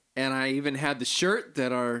 And I even had the shirt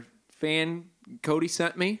that our fan Cody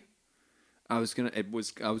sent me. I was gonna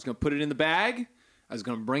put it in the bag. I was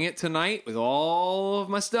gonna bring it tonight with all of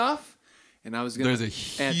my stuff, and I was gonna. There's a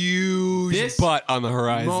huge butt on the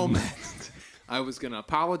horizon. Moment, I was gonna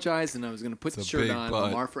apologize, and I was gonna put the shirt on.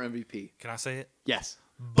 Lamar for MVP. Can I say it? Yes,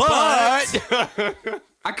 but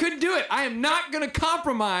I couldn't do it. I am not gonna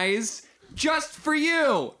compromise just for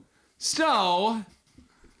you. So,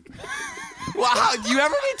 wow, do you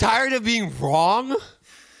ever get tired of being wrong?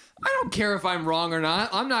 I don't care if I'm wrong or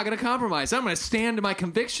not. I'm not going to compromise. I'm going to stand to my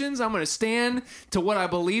convictions. I'm going to stand to what I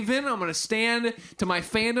believe in. I'm going to stand to my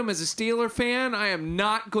fandom as a Steeler fan. I am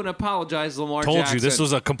not going to apologize to Lamar Jackson. Told you, this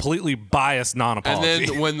was a completely biased non-apology. And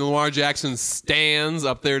then when Lamar Jackson stands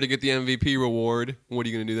up there to get the MVP reward, what are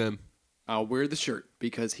you going to do then? I'll wear the shirt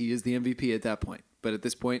because he is the MVP at that point. But at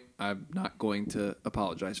this point, I'm not going to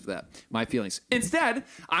apologize for that. My feelings. Instead,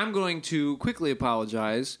 I'm going to quickly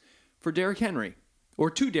apologize for Derrick Henry. Or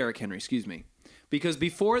to Derrick Henry, excuse me. Because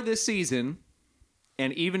before this season,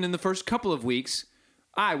 and even in the first couple of weeks,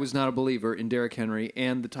 I was not a believer in Derrick Henry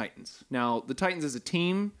and the Titans. Now, the Titans as a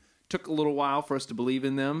team took a little while for us to believe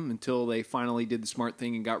in them until they finally did the smart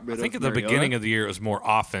thing and got rid of I think at Mariota. the beginning of the year it was more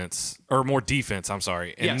defense, I'm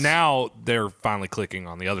sorry. And Yes. now they're finally clicking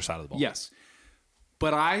on the other side of the ball. Yes.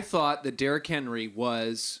 But I thought that Derrick Henry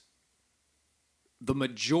was the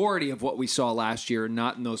majority of what we saw last year,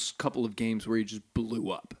 not in those couple of games where he just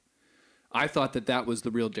blew up. I thought that was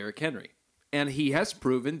the real Derrick Henry. And he has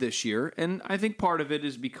proven this year, and I think part of it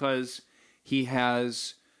is because he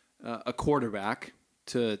has a quarterback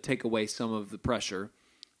to take away some of the pressure,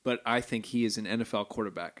 but I think he is an NFL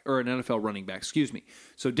quarterback, or an NFL running back, excuse me.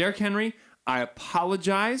 So Derrick Henry, I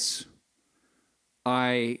apologize.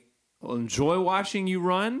 I enjoy watching you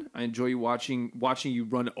run. I enjoy watching you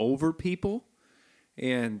run over people.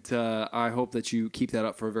 And I hope that you keep that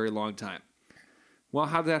up for a very long time. Well,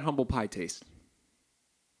 how did that humble pie taste?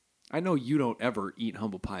 I know you don't ever eat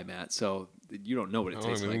humble pie, Matt, so you don't know what it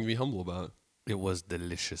tastes like. I'm be humble about it. It was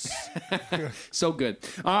delicious. So good.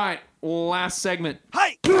 All right, last segment.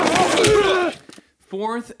 Hi!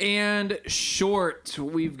 Fourth and short.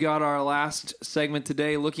 We've got our last segment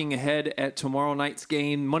today looking ahead at tomorrow night's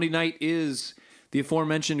game. Monday night is The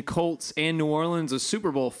aforementioned Colts and New Orleans, a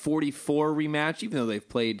Super Bowl 44 rematch, even though they've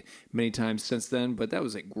played many times since then. But that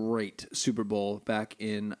was a great Super Bowl back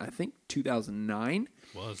in, I think, 2009.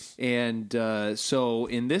 Was. And so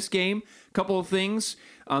in this game, a couple of things.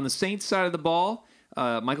 On the Saints side of the ball,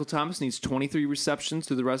 Michael Thomas needs 23 receptions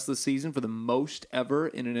through the rest of the season for the most ever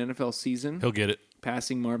in an NFL season. He'll get it.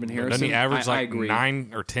 Passing Marvin Harrison. Doesn't he average I like agree.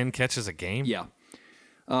 9 or 10 catches a game? Yeah.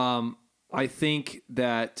 I think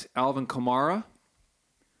that Alvin Kamara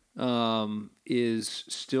is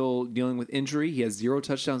still dealing with injury. He has 0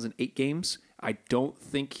 touchdowns in 8 games. I don't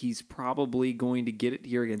think he's probably going to get it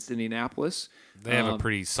here against Indianapolis. They have a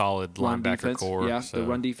pretty solid Run linebacker defense. core. Yeah, so. the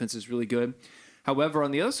run defense is really good. However,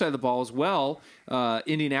 on the other side of the ball as well,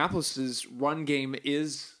 Indianapolis's run game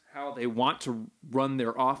is how they want to run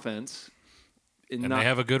their offense. And they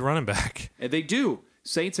have a good running back. And they do.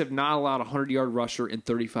 Saints have not allowed a 100-yard rusher in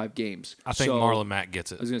 35 games. I think Marlon Mack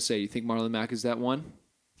gets it. I was going to say, you think Marlon Mack is that one?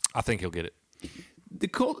 I think he'll get it. The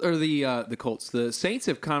Colts, the Saints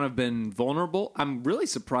have kind of been vulnerable. I'm really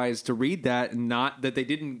surprised to read that, and not that they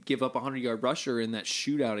didn't give up a 100-yard rusher in that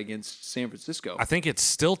shootout against San Francisco. I think it's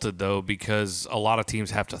stilted, though, because a lot of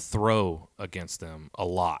teams have to throw against them a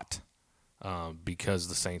lot because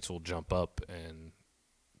the Saints will jump up and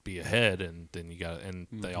be ahead, and then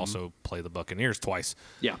they also play the Buccaneers twice.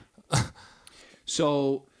 Yeah.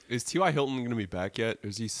 So Is T.Y. Hilton going to be back yet, or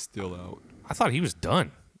is he still out? I thought he was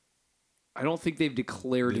done. I don't think they've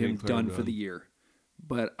declared him done for done. the year.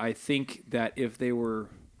 But I think that if they were,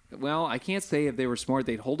 well, I can't say if they were smart,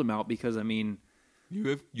 they'd hold him out because, I mean,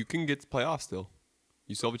 You can get to playoffs still.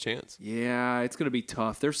 You still have a chance. yeah, it's going to be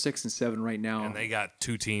tough. They're 6-7 right now. And they got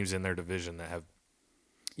 2 teams in their division that have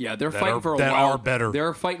Yeah, they're that fighting are- for a that wild, are better.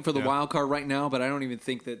 They're fighting for the Yeah. wild card right now, but I don't even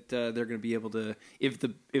think that they're going to be able to.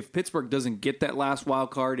 If Pittsburgh doesn't get that last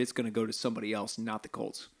wild card, it's going to go to somebody else, not the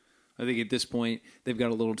Colts. I think at this point they've got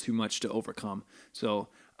a little too much to overcome. So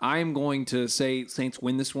I'm going to say Saints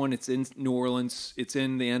win this one. It's in New Orleans. It's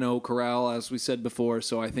in the NO Corral, as we said before.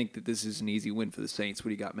 So I think that this is an easy win for the Saints. What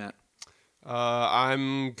do you got, Matt?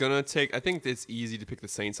 I'm going to take... I think it's easy to pick the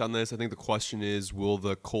Saints on this. I think the question is, will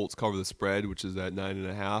the Colts cover the spread, which is at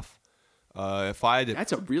 9.5? If I had to...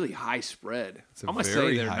 That's a really high spread. It's a I'm going to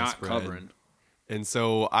very say they're high not spread. covering. And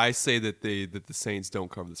so I say that the Saints don't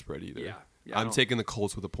cover the spread either. Yeah. I I'm don't- taking the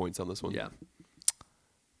Colts with the points on this one. Yeah.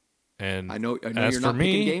 And I know as you're for not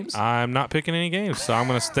picking me, games. I'm not picking any games, so I'm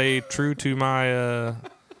going to stay true to my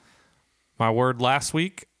my word last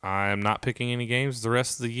week. I am not picking any games the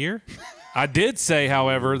rest of the year. I did say,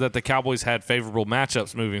 however, that the Cowboys had favorable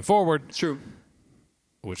matchups moving forward, It's true.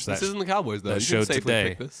 which This that, isn't the Cowboys, though. that You can showed safely today.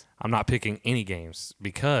 pick this. I'm not picking any games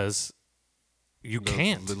because you Those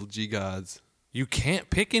can't. Little G gods. You can't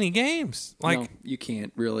pick any games. Like No, you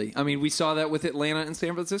can't really. I mean, we saw that with Atlanta and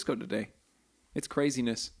San Francisco today. It's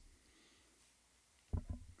craziness.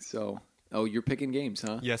 So, you're picking games,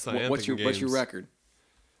 huh? Yes, I am What's picking your games. record?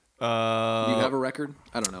 Do you have a record?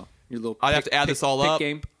 I don't know. Your little. I'd have to add this all up.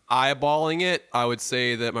 Game. Eyeballing it, I would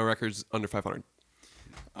say that my record's under 500.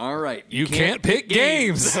 All right. you can't pick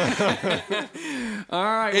games. All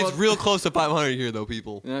right. It's well- real close to 500 here, though,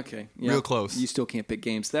 people. Okay. Real close. You still can't pick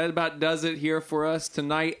games. That about does it here for us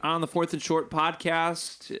tonight on the 4th and Short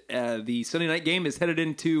podcast. The Sunday night game is headed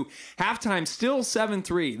into halftime, still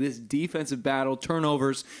 7-3. This defensive battle,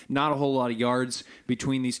 turnovers, not a whole lot of yards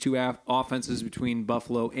between these two offenses, between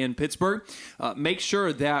Buffalo and Pittsburgh. Make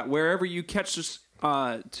sure that wherever you catch us,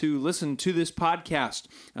 to listen to this podcast,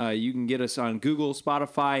 you can get us on Google,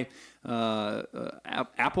 Spotify,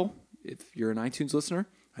 Apple, if you're an iTunes listener.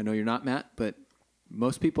 I know you're not, Matt, but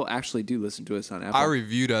most people actually do listen to us on Apple. I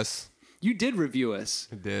reviewed us. You did review us.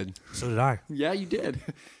 I did. So did I. Yeah, you did.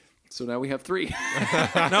 So now we have 3.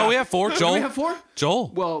 No, we have 4. Joel. Do we have 4?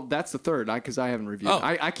 Joel. Well, that's the third, because I haven't reviewed. Oh,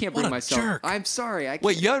 I can't what bring a myself. jerk. I'm sorry. I can't.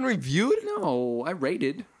 Wait, you haven't reviewed? No, I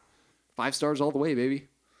rated 5 stars all the way, baby.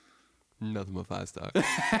 Nothing but 5-star.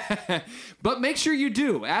 But make sure you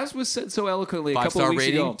do, as was said so eloquently a couple of 5-star weeks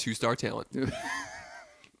rating, ago. 2-star talent.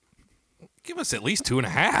 Give us at least 2.5.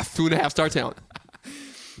 2.5-star talent.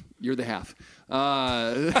 You're the half.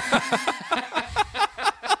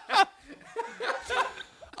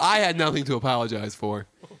 I had nothing to apologize for.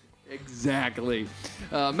 Exactly.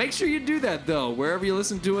 Make sure you do that, though. Wherever you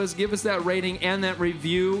listen to us, give us that rating and that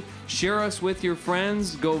review. Share us with your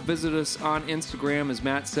friends. Go visit us on Instagram, as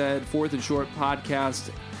Matt said, 4th and Short Podcast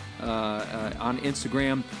on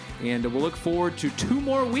Instagram. And we'll look forward to 2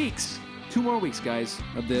 more weeks 2 more weeks, guys,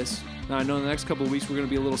 of this. Now, I know in the next couple of weeks we're going to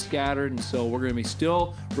be a little scattered, and so we're going to be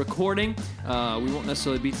still recording. We won't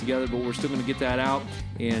necessarily be together, but we're still going to get that out,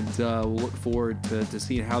 and we'll look forward to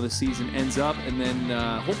seeing how the season ends up. And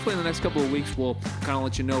then hopefully in the next couple of weeks we'll kind of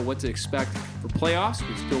let you know what to expect for playoffs.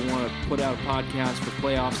 We still want to put out a podcast for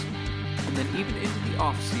playoffs, and then even into the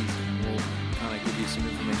off-season, we'll kind of give you some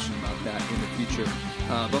information about that in the future.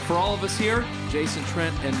 But for all of us here, Jason,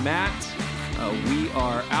 Trent, and Matt, we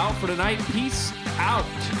are out for tonight. Peace out.